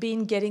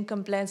been getting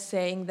complaints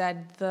saying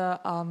that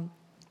the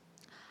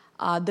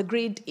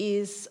grid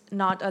is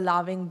not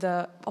allowing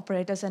the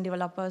operators and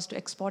developers to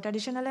export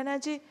additional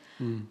energy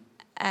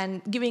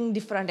and giving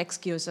different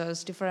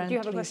excuses, different Do you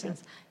have a reasons.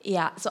 question?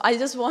 Yeah, so I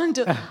just want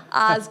to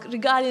ask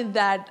regarding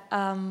that,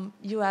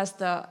 you as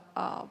the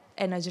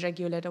energy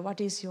regulator, what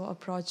is your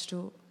approach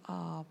to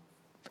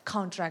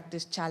counteract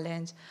this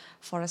challenge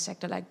for a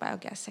sector like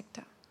biogas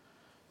sector?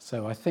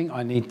 So I think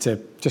I need to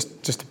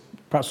just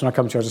perhaps when I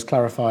come to you, I'll just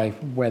clarify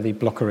where the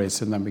blocker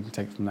is, and then we can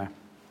take it from there.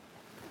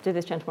 Do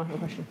this gentleman have a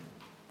question?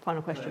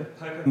 Final question.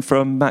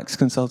 From Max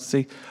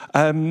Consultancy.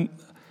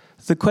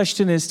 The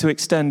question is to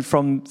extend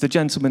from the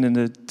gentleman in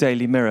the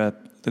Daily Mirror,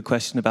 the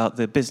question about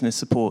the business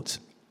support.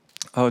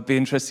 I would be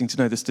interesting to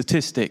know the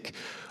statistic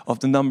of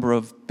the number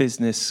of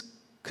business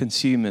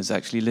consumers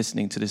actually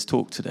listening to this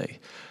talk today,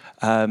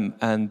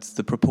 and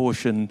the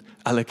proportion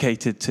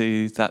allocated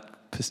to that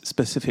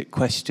specific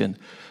question.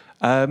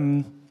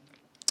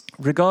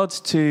 Regards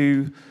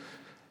to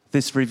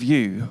this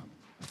review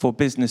for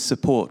business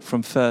support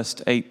from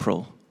 1st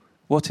April,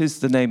 what is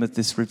the name of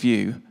this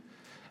review,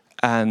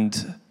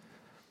 and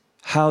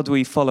how do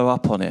we follow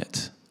up on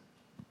it?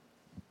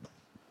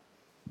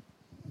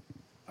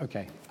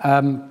 Okay.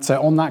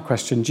 So on that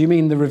question, do you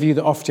mean the review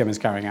that Ofgem is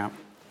carrying out?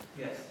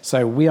 Yes.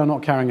 So we are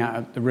not carrying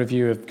out a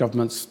review of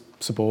government's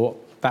support.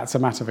 That's a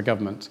matter for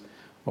government.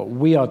 What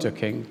we are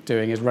doing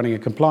is running a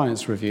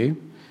compliance review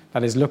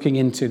that is looking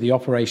into the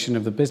operation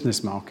of the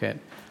business market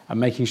and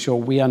making sure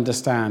we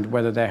understand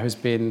whether there has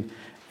been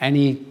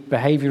any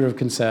behaviour of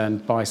concern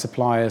by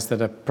suppliers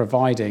that are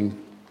providing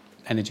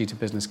energy to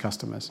business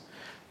customers.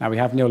 Now, we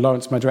have Neil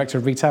Lawrence, my Director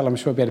of Retail. I'm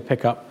sure we'll be able to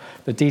pick up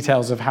the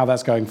details of how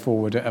that's going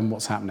forward and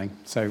what's happening.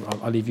 So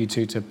I'll leave you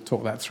two to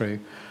talk that through.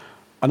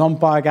 And on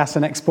biogas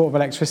and export of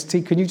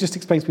electricity, can you just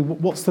explain to me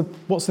what's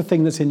the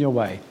thing that's in your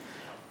way?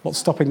 What's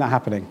stopping that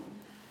happening?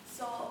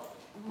 So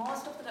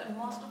most of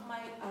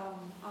my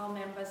our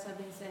members have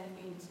been saying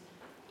it's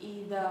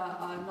either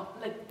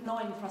no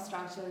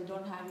infrastructure,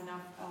 don't have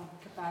enough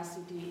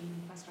capacity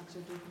in infrastructure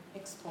to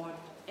export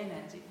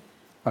energy.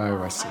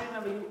 Oh, I see. I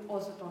remember you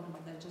also talked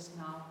about that just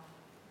now.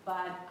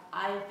 But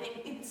I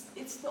think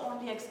it's the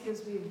only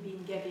excuse we've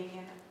been getting,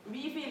 and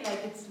we feel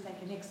like it's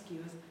like an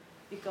excuse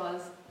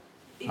because.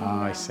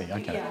 I see.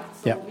 Okay.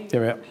 Yeah.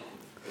 Yeah.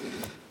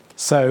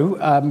 So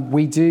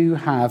we do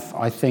have,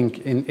 I think,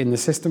 in the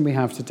system we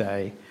have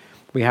today,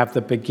 we have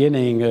the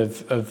beginning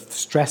of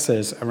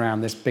stressors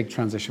around this big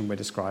transition we're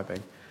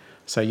describing.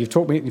 So you've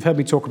heard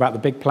me talk about the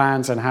big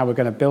plans and how we're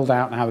going to build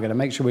out and how we're going to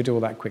make sure we do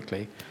all that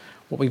quickly.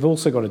 What we've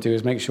also got to do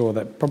is make sure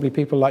that probably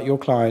people like your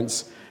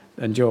clients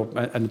and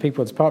the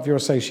people that's part of your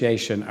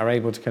association are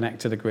able to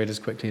connect to the grid as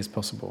quickly as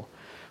possible.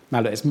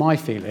 Now, it's my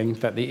feeling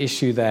that the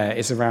issue there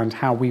is around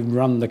how we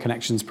run the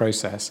connections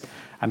process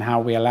and how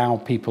we allow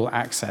people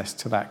access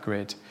to that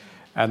grid.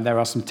 And there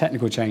are some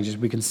technical changes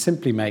we can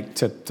simply make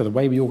to the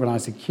way we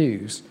organise the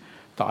queues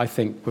that I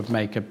think would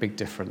make a big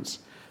difference.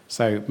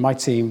 So my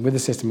team with the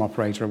system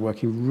operator are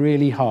working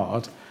really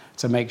hard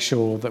to make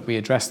sure that we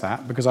address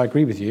that, because I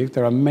agree with you,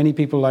 there are many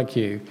people like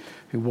you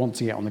who want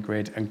to get on the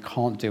grid and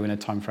can't do in a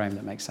time frame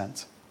that makes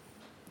sense.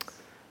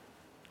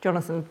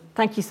 Jonathan,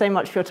 thank you so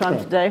much for your time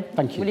today.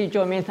 Thank you. Will you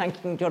join me in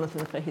thanking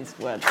Jonathan for his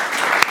words?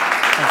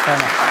 Thanks very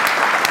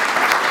much.